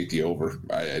here. I'm gonna take the over.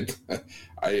 I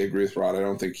agree with Rod. I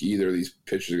don't think either of these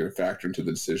pitchers are gonna factor into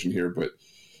the decision here. But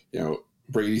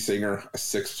Brady Singer, a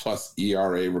 6+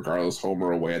 ERA, regardless home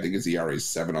or away. I think his ERA is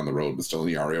 7 on the road, but still an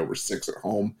ERA over 6 at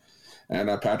home. And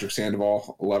Patrick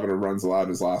Sandoval, 11 runs allowed in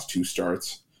his last 2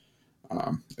 starts.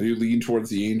 I do lean towards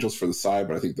the Angels for the side,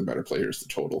 but I think the better player is the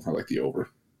total. I like the over.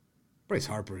 Bryce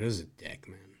Harper is a dick,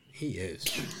 man. He is.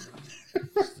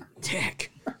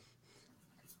 Dick.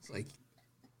 It's like,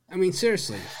 I mean,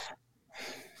 seriously.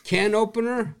 Can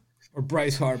opener or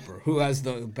Bryce Harper? Who has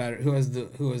the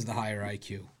higher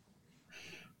IQ?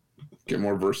 Get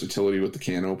more versatility with the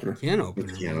can opener. Can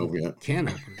opener. Can opener. Can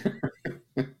opener.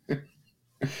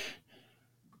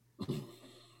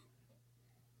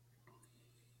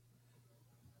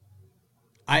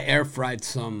 I air fried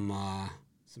some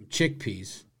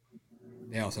chickpeas.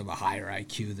 They also have a higher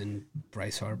IQ than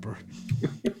Bryce Harper.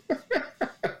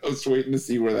 I was waiting to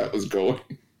see where that was going.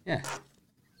 Yeah.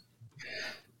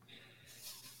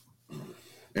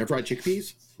 Air fried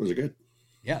chickpeas? Was it good?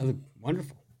 Yeah, it was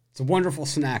wonderful. It's a wonderful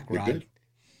snack, Rod.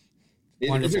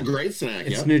 It's a great snack.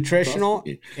 It's nutritional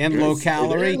and low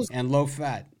calorie and low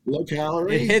fat. Low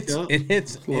calorie. It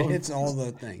hits all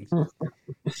the things.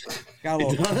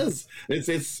 It does.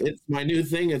 It's my new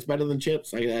thing. It's better than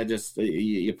chips. I just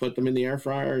you put them in the air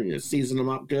fryer and you season them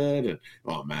up good. And,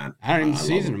 oh man, I don't even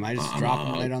season them. I just drop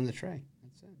them right on the tray.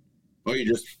 That's it. Oh, you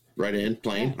just right in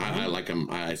plain. Yeah. I like them.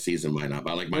 I season mine up.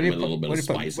 I like mine with a little bit of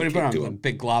spice. What do you put on? A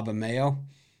big glob of mayo?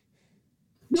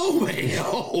 No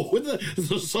mayo.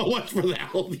 There's so much for the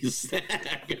healthy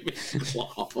snack.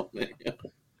 Glob of mayo.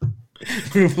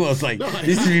 Ruffalo's like,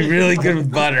 this would be really good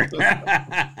with butter.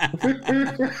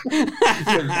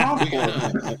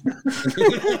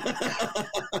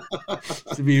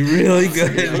 To be really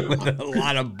good with a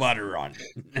lot of butter on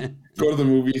it. Go to the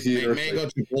movie theater.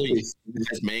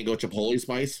 Mango chipotle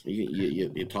spice.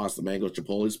 You toss the mango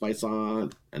chipotle spice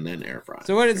on and then air fry.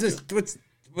 So what is this?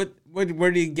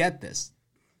 Where do you get this?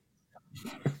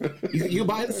 You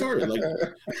buy the store. Like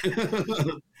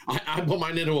I put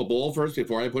mine into a bowl first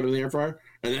before I put it in the air fryer,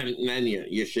 and then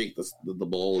you shake the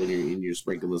bowl and you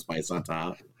sprinkle the spice on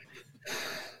top.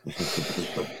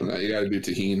 No, you got to do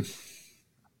tahini.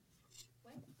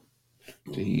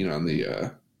 Tahini on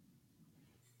the.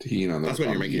 That's when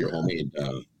you're making your homemade.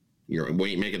 When you're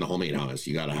making the homemade hummus,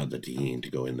 you got to have the tahini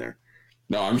to go in there.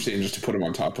 No, I'm saying just to put them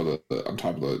on top of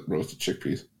the roasted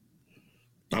chickpeas.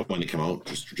 Not when they come out,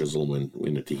 just drizzle them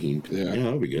in the tahini. Yeah,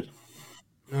 that'll be good.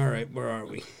 All right, where are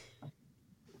we?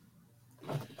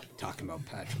 Talking about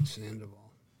Patrick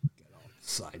Sandoval. Get all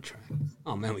sidetracked.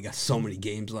 Oh, man, we got so many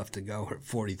games left to go. We're at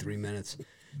 43 minutes.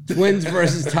 Twins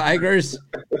versus Tigers.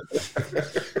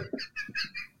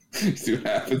 See what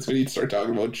happens when you start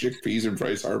talking about chickpeas and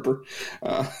Bryce Harper.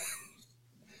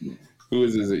 Who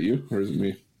is it? Is it you or is it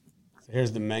me? So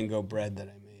here's the mango bread that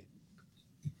I made.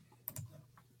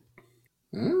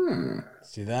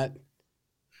 See that?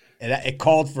 It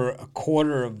called for a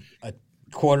quarter of a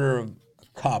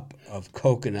cup of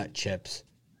coconut chips.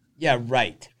 Yeah,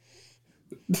 right.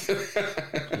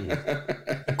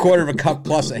 A quarter of a cup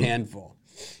plus a handful.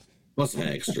 Plus an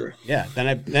extra. Yeah.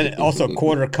 Then also a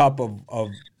quarter cup of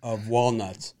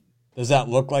walnuts. Does that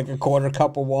look like a quarter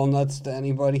cup of walnuts to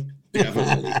anybody?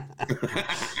 Definitely.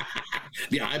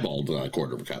 The eyeballed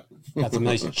quarter of a cup. Got some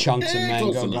nice chunks of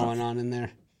mango going on in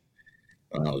there.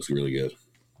 Oh, that looks really good.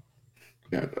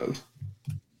 Yeah, it does.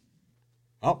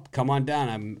 Oh, come on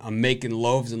down. I'm making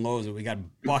loaves and loaves. We got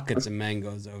buckets of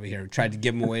mangoes over here. Tried to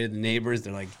give them away to the neighbors.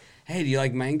 They're like, hey, do you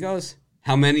like mangoes?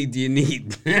 How many do you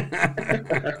need?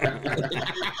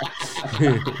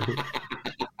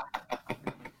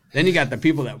 Then you got the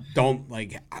people that don't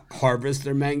like harvest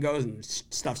their mangoes and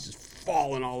stuff's just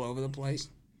falling all over the place.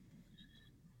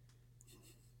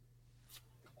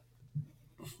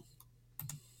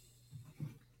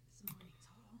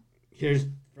 Here's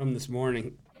from this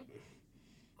morning.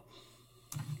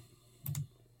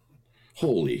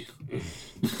 Holy.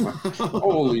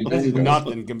 Holy This is mango.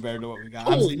 nothing compared to what we got.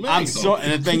 Holy I'm mango. so,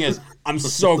 and the thing is, I'm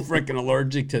so freaking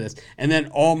allergic to this. And then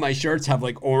all my shirts have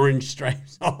like orange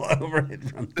stripes all over it.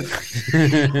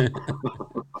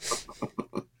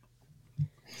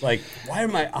 It's like, why are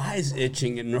my eyes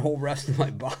itching and the whole rest of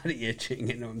my body itching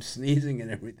and I'm sneezing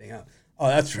and everything else? Oh,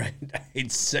 that's right. I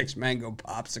ate 6 mango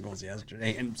popsicles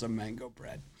yesterday and some mango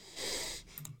bread.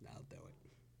 I'll do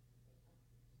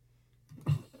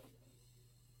it.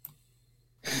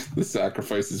 The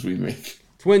sacrifices we make.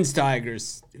 Twins,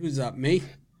 Tigers. Who's up? Me?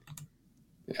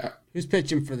 Yeah. Who's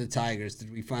pitching for the Tigers?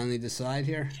 Did we finally decide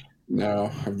here?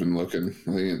 No, I've been looking.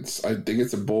 I think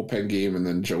it's a bullpen game, and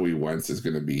then Joey Wentz is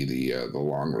going to be the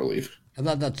long relief. I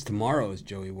thought that's tomorrow is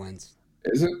Joey Wentz.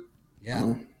 Is it? Yeah.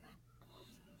 Oh.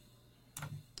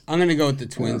 I'm going to go with the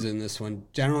Twins in this one.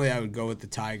 Generally, I would go with the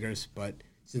Tigers, but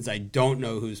since I don't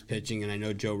know who's pitching, and I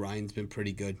know Joe Ryan's been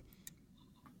pretty good,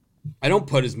 I don't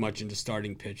put as much into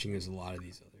starting pitching as a lot of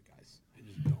these other guys. I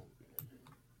just don't.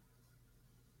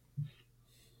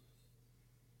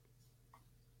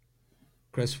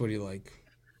 Chris, what do you like?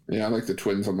 Yeah, I like the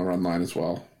Twins on the run line as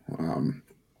well.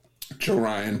 Joe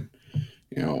Ryan,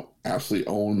 absolutely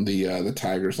owned the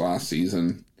Tigers last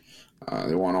season.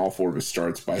 They won all 4 of his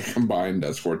starts by a combined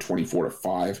score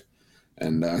 24-5.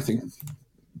 And I think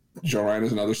Joe Ryan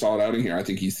is another solid outing here. I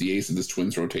think he's the ace of this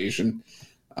Twins rotation.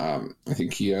 I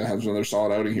think he has another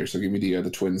solid outing here. So give me the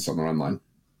Twins on the run line.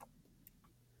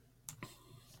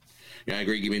 Yeah, I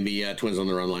agree. Give me the Twins on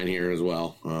the run line here as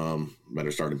well. Better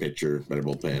starting pitcher, better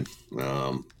bullpen,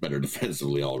 better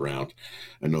defensively all around.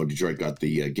 I know Detroit got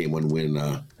the game 1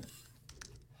 win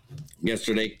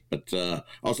yesterday, but I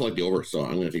also like the over, so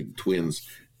I'm going to take the Twins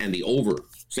and the over.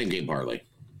 Same game parlay.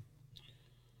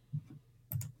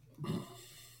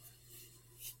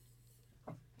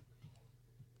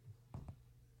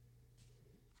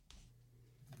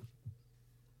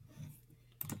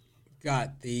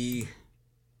 Got the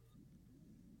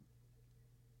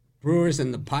Brewers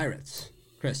and the Pirates.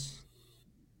 Chris.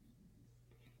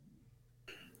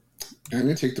 I'm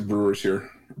going to take the Brewers here.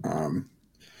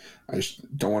 I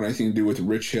just don't want anything to do with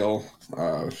Rich Hill.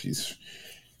 He's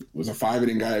was a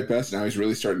 5-inning guy at best. Now he's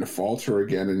really starting to falter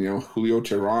again. And, Julio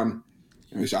Teheran,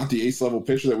 he's not the ace-level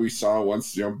pitcher that we saw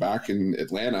once, back in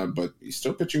Atlanta, but he's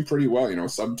still pitching pretty well,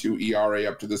 sub-2 ERA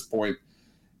up to this point.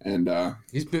 And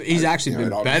he's actually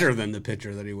been better than the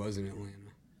pitcher that he was in Atlanta.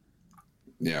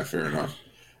 Yeah, fair enough.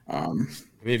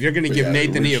 If you're going to give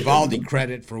Nathan Eovaldi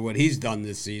credit for what he's done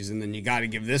this season, then you got to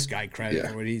give this guy credit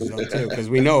for what he's done too, because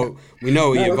we know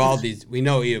Eovaldi's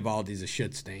a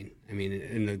shit stain.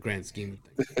 In the grand scheme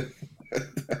of things.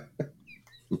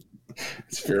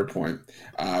 It's a fair point.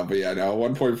 But yeah, no,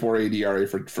 1.48 ERA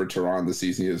for Teheran this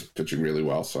season. He is pitching really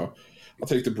well. So I'll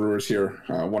take the Brewers here.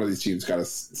 One of these teams got to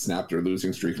snap their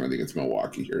losing streak, and I think it's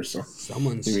Milwaukee here. So give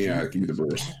me the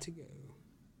Brewers.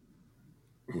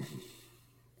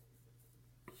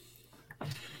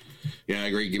 Yeah, I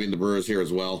agree. Give me the Brewers here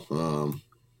as well.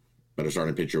 Better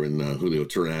starting pitcher in Julio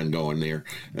Teheran going there.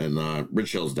 And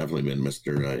Rich Hill's definitely been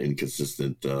Mr.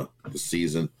 Inconsistent this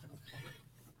season.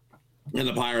 And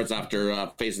the Pirates, after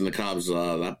facing the Cubs,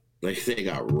 they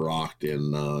got rocked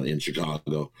in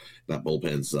Chicago. That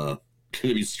bullpen's going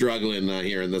to be struggling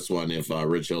here in this one if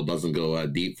Rich Hill doesn't go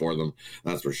deep for them.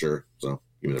 That's for sure. So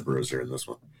give me the Brewers here in this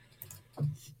one.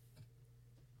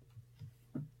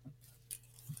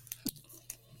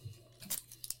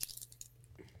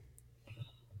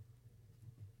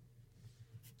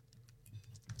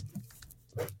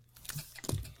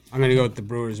 I'm going to go with the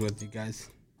Brewers with you guys.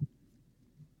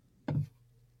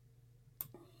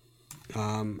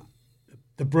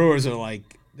 The Brewers are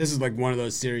this is one of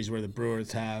those series where the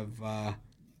Brewers have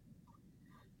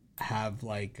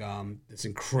this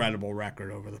incredible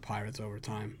record over the Pirates over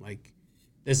time.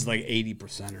 This is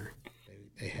 80%er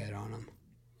they hit on them.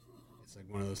 It's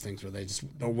one of those things where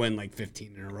they'll win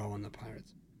 15 in a row on the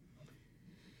Pirates.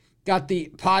 Got the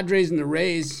Padres and the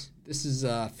Rays. This is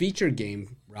a feature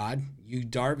game, Rod. Yu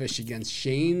Darvish against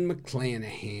Shane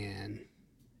McClanahan.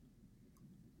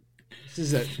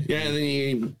 This is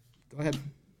go ahead.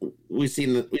 We've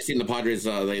seen the Padres.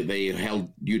 They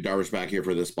held Yu Darvish back here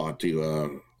for this spot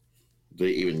to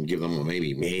even give them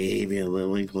maybe a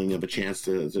little inkling of a chance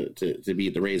to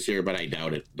beat the Rays here, but I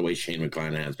doubt it. The way Shane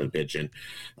McClanahan has been pitching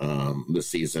this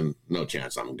season, no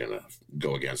chance I'm gonna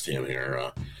go against him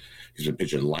here. He's been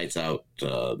pitching lights out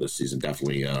this season.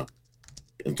 Definitely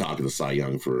in talk of the Cy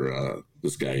Young for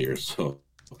this guy here. So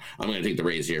I'm going to take the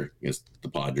Rays here against the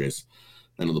Padres.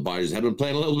 I know the Padres have been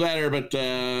playing a little better, but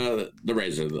the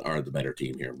Rays are the better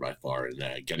team here by far.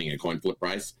 And getting a coin flip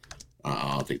price,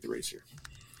 I'll take the Rays here.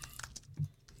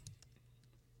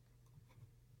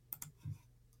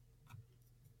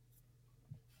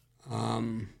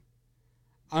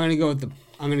 I'm gonna go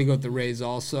with the Rays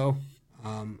also.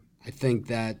 I think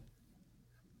that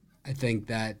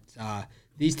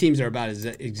these teams are about as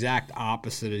exact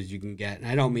opposite as you can get, and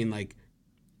I don't mean like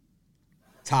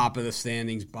top of the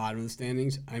standings, bottom of the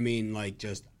standings. I mean like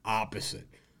just opposite.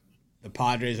 The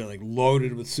Padres are like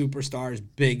loaded with superstars,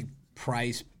 big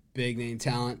price, big name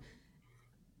talent.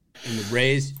 And the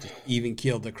Rays just even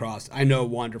keeled across. I know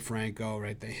Wander Franco,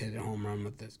 right? They hit a home run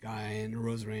with this guy and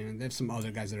Rosarena. And they have some other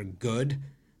guys that are good,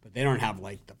 but they don't have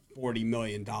like the $40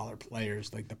 million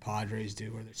players like the Padres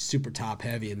do, where they're super top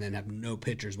heavy and then have no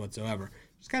pitchers whatsoever.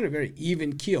 It's kind of very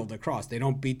even keeled across. They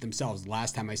don't beat themselves.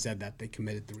 Last time I said that, they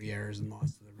committed 3 errors and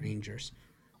lost to the Rangers.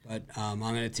 But I'm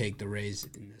going to take the Rays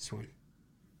in this one.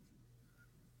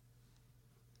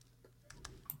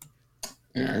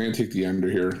 Yeah, I'm going to take the under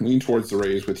here. Lean towards the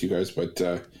Rays with you guys, but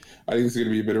I think it's going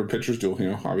to be a bit of a pitcher's duel.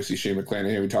 Obviously Shane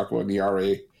McClanahan, we talk about an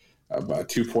ERA of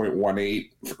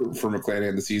 2.18 for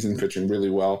McClanahan the season, pitching really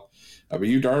well. But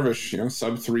you, Darvish,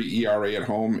 sub-3 ERA at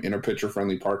home in a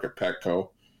pitcher-friendly park at Petco.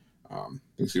 I think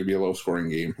it's going to be a low-scoring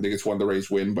game. I think it's one the Rays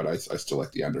win, but I still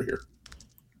like the under here.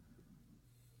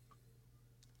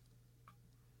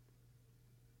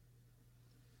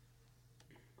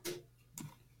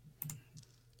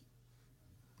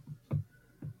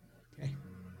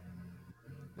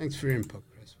 Thanks for your input,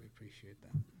 Chris. We appreciate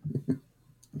that.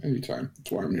 Anytime. That's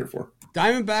what I'm here for.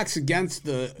 Diamondbacks against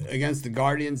the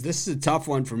Guardians. This is a tough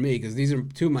one for me because these are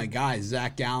two of my guys.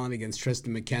 Zach Gallen against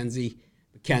Tristan McKenzie.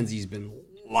 McKenzie's been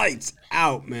lights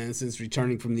out, man, since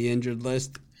returning from the injured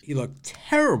list. He looked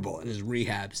terrible in his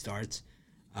rehab starts.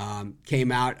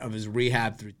 Came out of his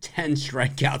rehab through 10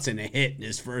 strikeouts and a hit in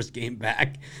his first game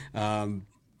back.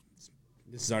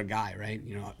 This is our guy, right?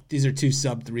 These are two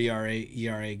sub-3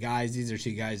 ERA guys. These are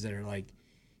two guys that are like,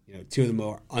 two of the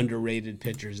more underrated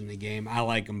pitchers in the game. I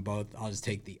like them both. I'll just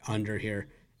take the under here,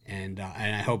 and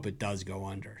I hope it does go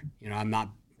under. I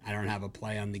don't have a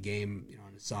play on the game,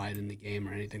 on the side in the game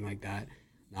or anything like that.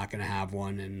 Not gonna have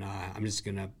one, and I'm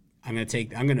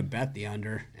gonna bet the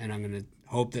under, and I'm gonna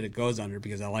hope that it goes under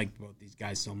because I like both these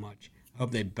guys so much. I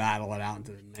hope they battle it out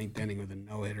into the 9th inning with a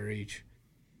no-hitter each.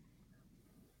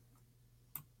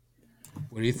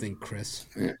 What do you think, Chris?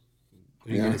 Yeah.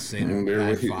 What are you going to say to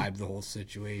vibe the whole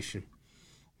situation?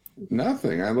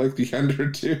 Nothing. I like the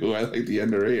under, too. I like the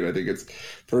under 8. I think it's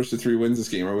first to 3 wins this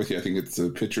game. I'm with you. I think it's a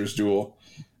pitcher's duel.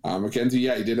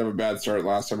 McKenzie, he did have a bad start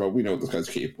last time, but we know what this guy's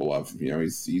capable of.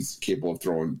 He's capable of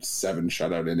throwing 7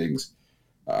 shutout innings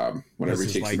whenever he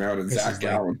takes him out. And Zach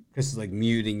Gallen. Chris is like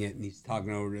muting it, and he's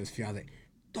talking over to his fiance.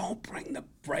 Don't bring the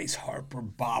Bryce Harper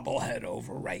bobblehead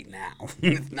over right now.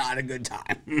 It's not a good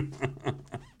time.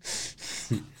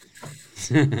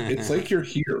 It's like you're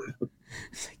here.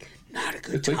 It's like not a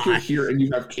good time. It's like you're here and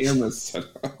you have cameras set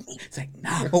up. It's like,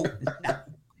 no.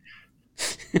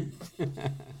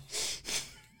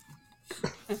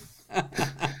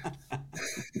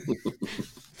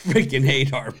 Freaking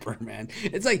hate Harper, man.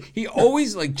 It's like he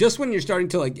always, like, just when you're starting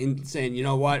to, saying, you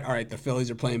know what, all right, the Phillies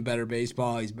are playing better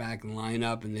baseball, he's back in the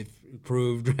lineup, and they've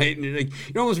improved, right? And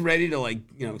you're almost ready to,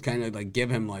 kind of, give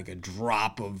him, a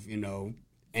drop of,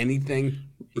 anything.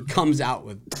 He comes out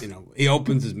with, he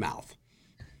opens his mouth.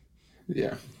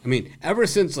 Yeah. I mean, ever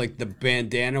since, the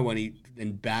bandana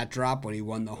in bat drop when he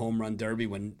won the home run derby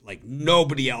when,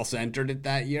 nobody else entered it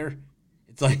that year.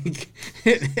 It's like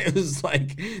it was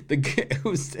like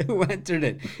who entered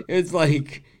it. It's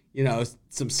like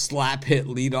some slap hit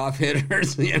leadoff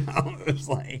hitters. It was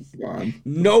like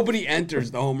nobody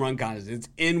enters the home run contest. It's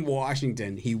in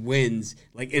Washington. He wins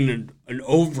in an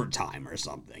overtime or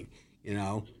something.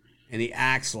 And he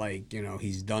acts like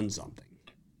he's done something.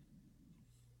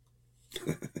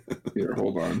 Here,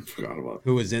 hold on. Forgot about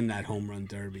who was in that home run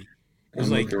derby. It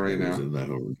was I'm looking right now. in that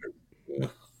home run. Yeah.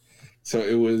 So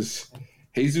it was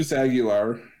Jesus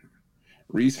Aguilar,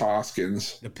 Rhys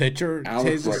Hoskins. The pitcher,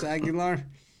 Jesus Aguilar?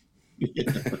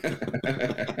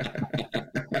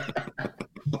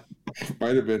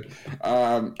 Might have been.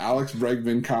 Alex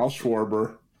Bregman, Kyle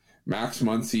Schwarber, Max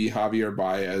Muncy, Javier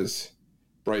Baez,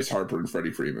 Bryce Harper, and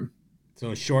Freddie Freeman.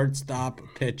 So a shortstop, a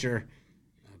pitcher.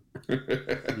 A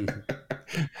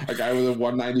guy with a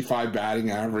 195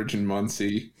 batting average in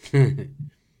Muncy.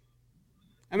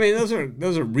 I mean, those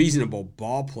are reasonable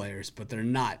ball players, but they're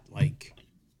not like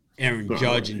Aaron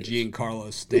Judge and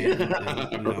Giancarlo Stanton.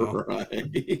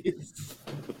 Right.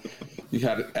 You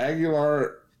had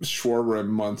Aguilar, Schwarber, and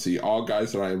Muncy, all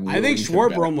guys that I think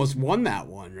Schwarber almost won that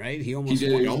one, right? He almost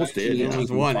won. He almost did. He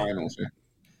almost won finals. Yeah.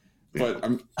 But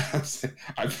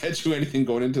I bet you anything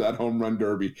going into that home run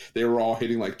derby, they were all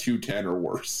hitting 210 or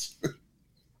worse.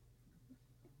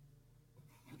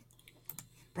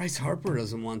 Bryce Harper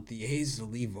doesn't want the A's to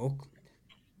leave Oakland.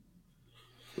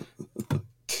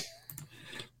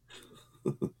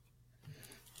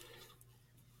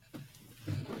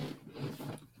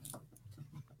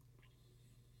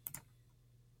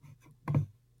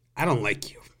 I don't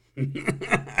like you.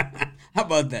 How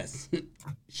about this?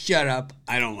 Shut up.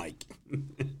 I don't like you.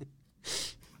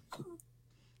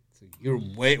 So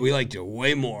we liked you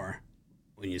way more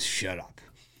when you shut up.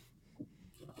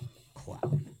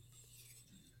 Clown.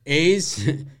 A's,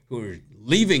 who are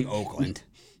leaving Oakland,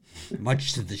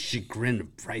 much to the chagrin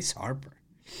of Bryce Harper.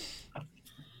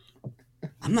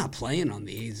 I'm not playing on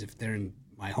the A's if they're in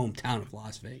my hometown of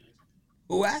Las Vegas.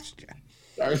 Who asked you?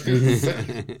 I was going to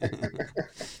say.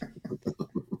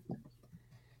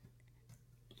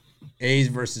 A's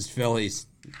versus Phillies.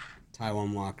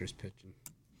 Taijuan Walker's pitching.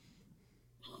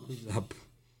 Who's up?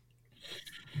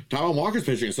 Taijuan Walker's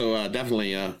pitching, so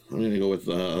definitely I'm going to go with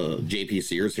J.P.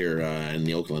 Sears here in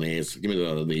the Oakland A's. Give me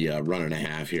the run and a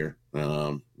half here.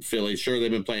 Phillies, sure, they've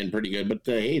been playing pretty good, but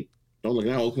hey, don't look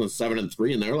at that. Oakland's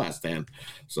 7-3 in their last 10.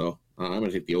 So I'm going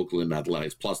to take the Oakland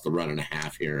Athletics plus the run and a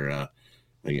half here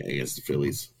against the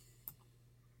Phillies.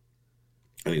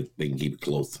 I think they can keep it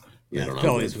close. Yeah, the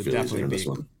Phillies would definitely be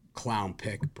a clown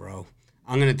pick, bro.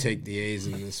 I'm going to take the A's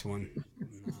in this one.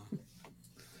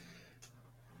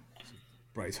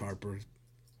 Bryce Harper,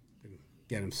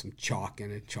 get him some chalk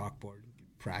in it, chalkboard,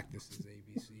 practice his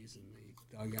ABCs in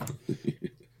the dugout.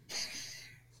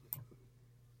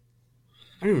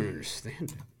 I don't even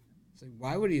understand it. It's like,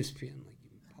 why would ESPN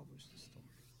even publish the story?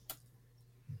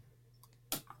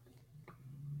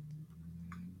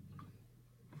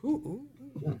 Who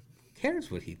cares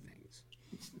what he thinks?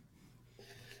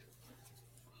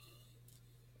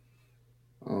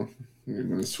 Oh, you're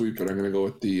going to sweep it. I'm going to go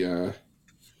with the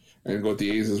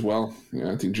A's as well.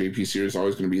 Yeah, I think JP Sears is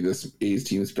always going to be this A's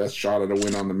team's best shot at a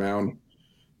win on the mound.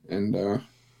 And I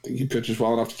think he pitches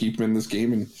well enough to keep him in this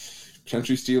game and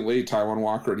potentially steal late. Taijuan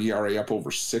Walker at ERA up over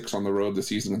 6 on the road this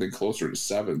season. I think closer to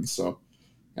 7. So,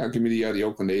 yeah, give me the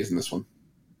Oakland A's in this one.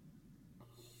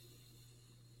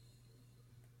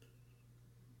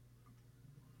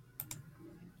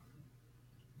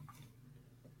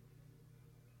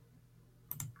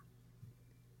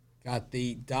 Got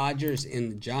the Dodgers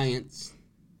and the Giants.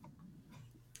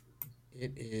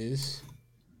 It's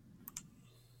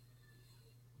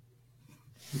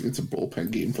a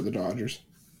bullpen game for the Dodgers.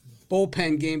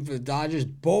 Bullpen game for the Dodgers.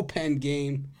 Bullpen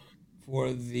game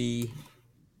for the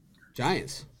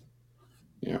Giants.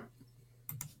 Yeah.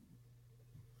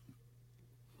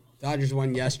 Dodgers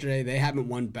won yesterday. They haven't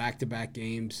won back-to-back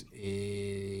games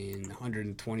in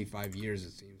 125 years,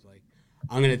 it seems like.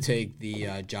 I'm going to take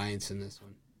the Giants in this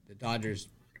one. The Dodgers,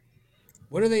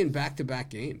 what are they in back-to-back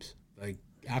games? Like,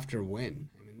 after a win.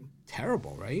 I mean,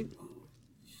 terrible, right?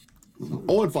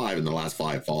 0-5 in the last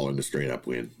 5 following the straight-up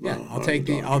win. Yeah, I'll take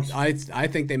I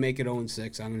think they make it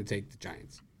 0-6. I'm going to take the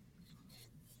Giants.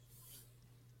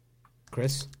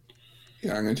 Chris?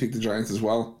 Yeah, I'm going to take the Giants as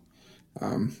well.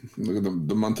 Look at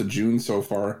the month of June so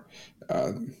far.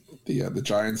 The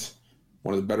Giants,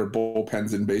 one of the better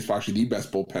bullpens in baseball, actually the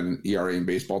best bullpen in ERA in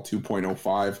baseball,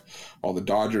 2.05. All the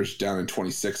Dodgers down in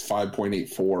 26,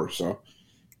 5.84. So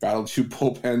battled 2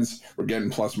 bullpens. We're getting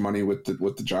plus money with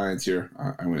the Giants here.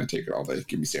 I'm going to take it all day.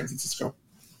 Give me San Francisco.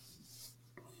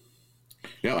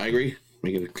 Yeah, I agree.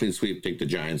 Make it a clean sweep. Take the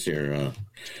Giants here.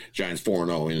 Giants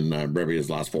 4-0 in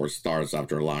Brevia's last 4 starts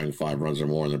after allowing 5 runs or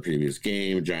more in the previous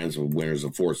game. Giants were winners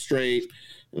of 4 straight.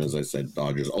 And as I said,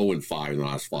 Dodgers 0-5 in the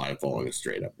last 5 following a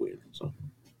straight-up win. So,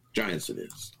 Giants it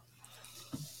is.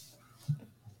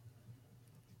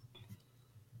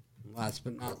 Last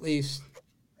but not least,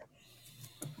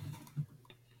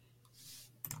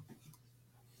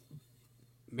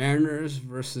 Mariners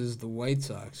versus the White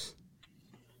Sox.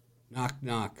 Knock,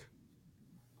 knock.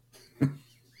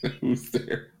 Who's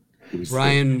there?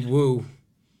 Brian Wu.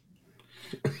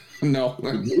 No.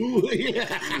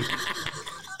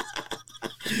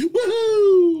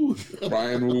 Woohoo!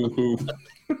 Brian Wu.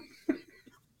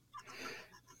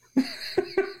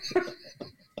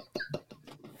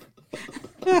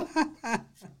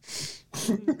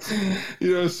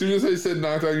 As soon as I said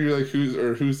knock knock, you're like,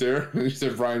 who's there? And you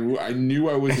said Brian Wu. I knew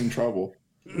I was in trouble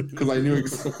because I knew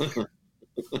exactly.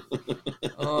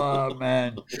 Oh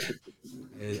man,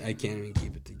 I can't even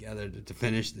keep it together to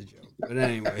finish the joke. But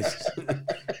anyways,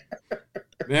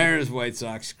 Mariners, White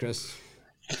Sox, Chris.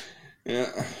 Yeah,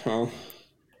 well,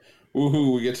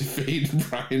 woohoo! We get to fade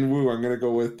Brian Wu. I'm gonna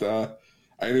go with the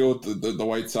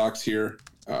White Sox here.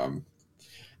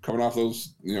 Coming off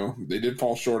those, they did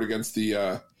fall short against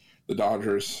the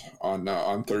Dodgers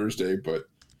on Thursday, but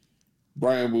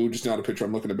Brian Wu, just not a pitcher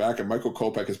I'm looking back at. Michael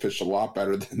Kopech has pitched a lot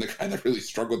better than the guy that really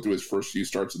struggled through his first few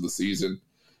starts of the season.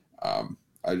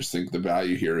 I just think the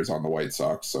value here is on the White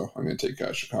Sox, so I'm going to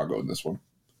take Chicago in this one.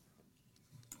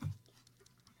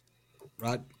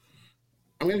 Rod?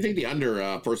 I'm going to take the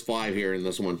under first 5 here in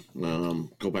this one.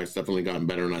 Kopech's definitely gotten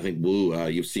better, and I think Wu,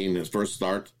 you've seen his first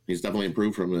start. He's definitely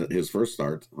improved from his first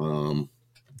start. And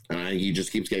I think he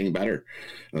just keeps getting better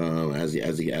as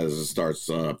the starts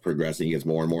progressing. He gets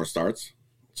more and more starts.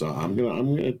 So I'm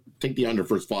gonna take the under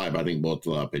first 5. I think both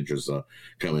pitchers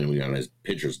come in. We got a nice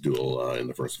pitchers duel in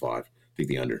the first 5. Take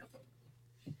the under.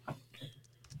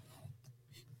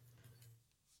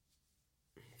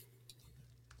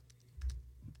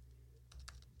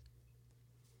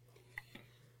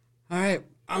 All right,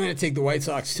 I'm going to take the White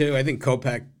Sox too. I think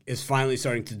Kopech is finally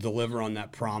starting to deliver on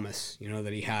that promise,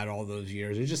 that he had all those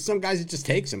years. There's just some guys, it just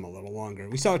takes him a little longer.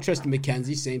 We saw Tristan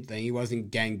McKenzie, same thing. He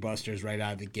wasn't gangbusters right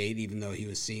out of the gate, even though he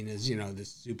was seen as,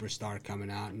 this superstar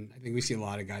coming out. And I think we see a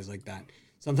lot of guys like that.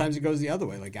 Sometimes it goes the other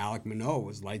way. Like Alek Manoah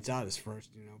was lights out his first,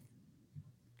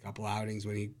 couple outings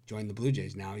when he joined the Blue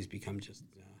Jays. Now he's become just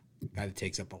a guy that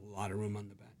takes up a lot of room on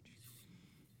the bench.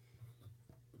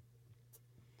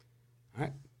 All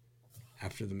right.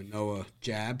 After the Manoah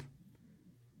jab,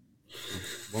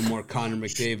 one more Connor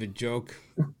McDavid joke,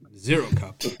 0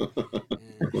 cup.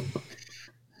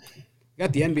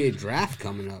 Got the NBA draft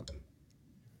coming up.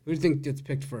 Who do you think gets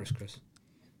picked first, Chris?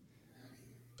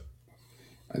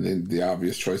 I think the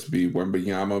obvious choice would be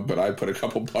Wembanyama, but I put a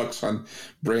couple bucks on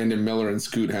Brandon Miller and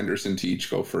Scoot Henderson to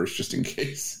each go first, just in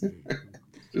case.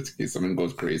 Just in case someone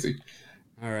goes crazy.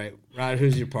 All right. Rod,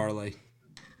 who's your parlay?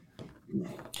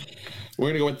 We're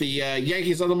going to go with the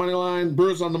Yankees on the money line,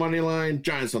 Brewers on the money line,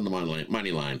 Giants on the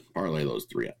money line. Parlay those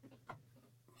 3 up.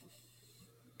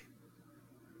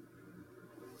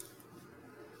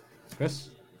 Chris?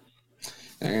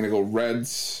 I'm going to go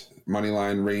Reds money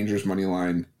line, Rangers money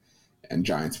line, and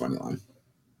Giants money line.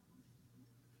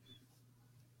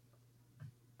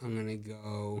 I'm going to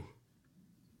go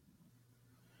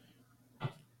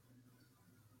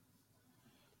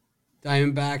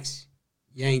Diamondbacks,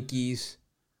 Yankees,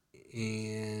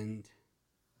 and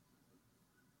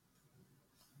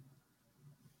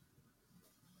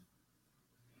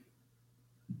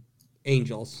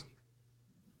Angels.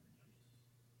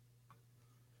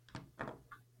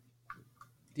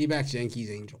 D-backs,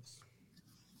 Yankees, Angels.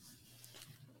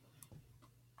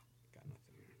 Got nothing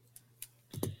here.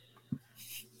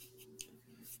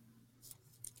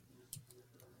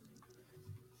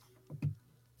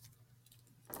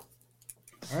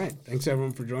 All right. Thanks,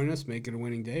 everyone, for joining us. Make it a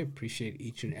winning day. Appreciate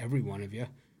each and every one of you.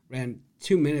 Ran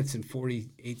 2 minutes and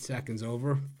 48 seconds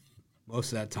over.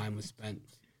 Most of that time was spent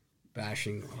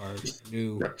bashing our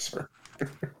new...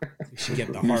 We should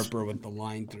get the Harper with the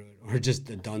line through it, or just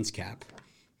the dunce cap.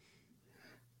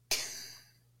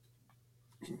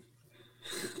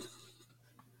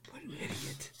 What an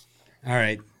idiot. All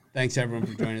right. Thanks, everyone,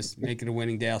 for joining us. Make it a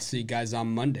winning day. I'll see you guys on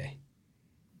Monday.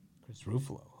 Chris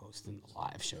Ruffalo hosting the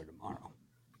live show tomorrow.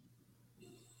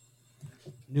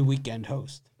 New weekend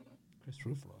host, Chris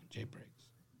Ruffalo, Jay Briggs.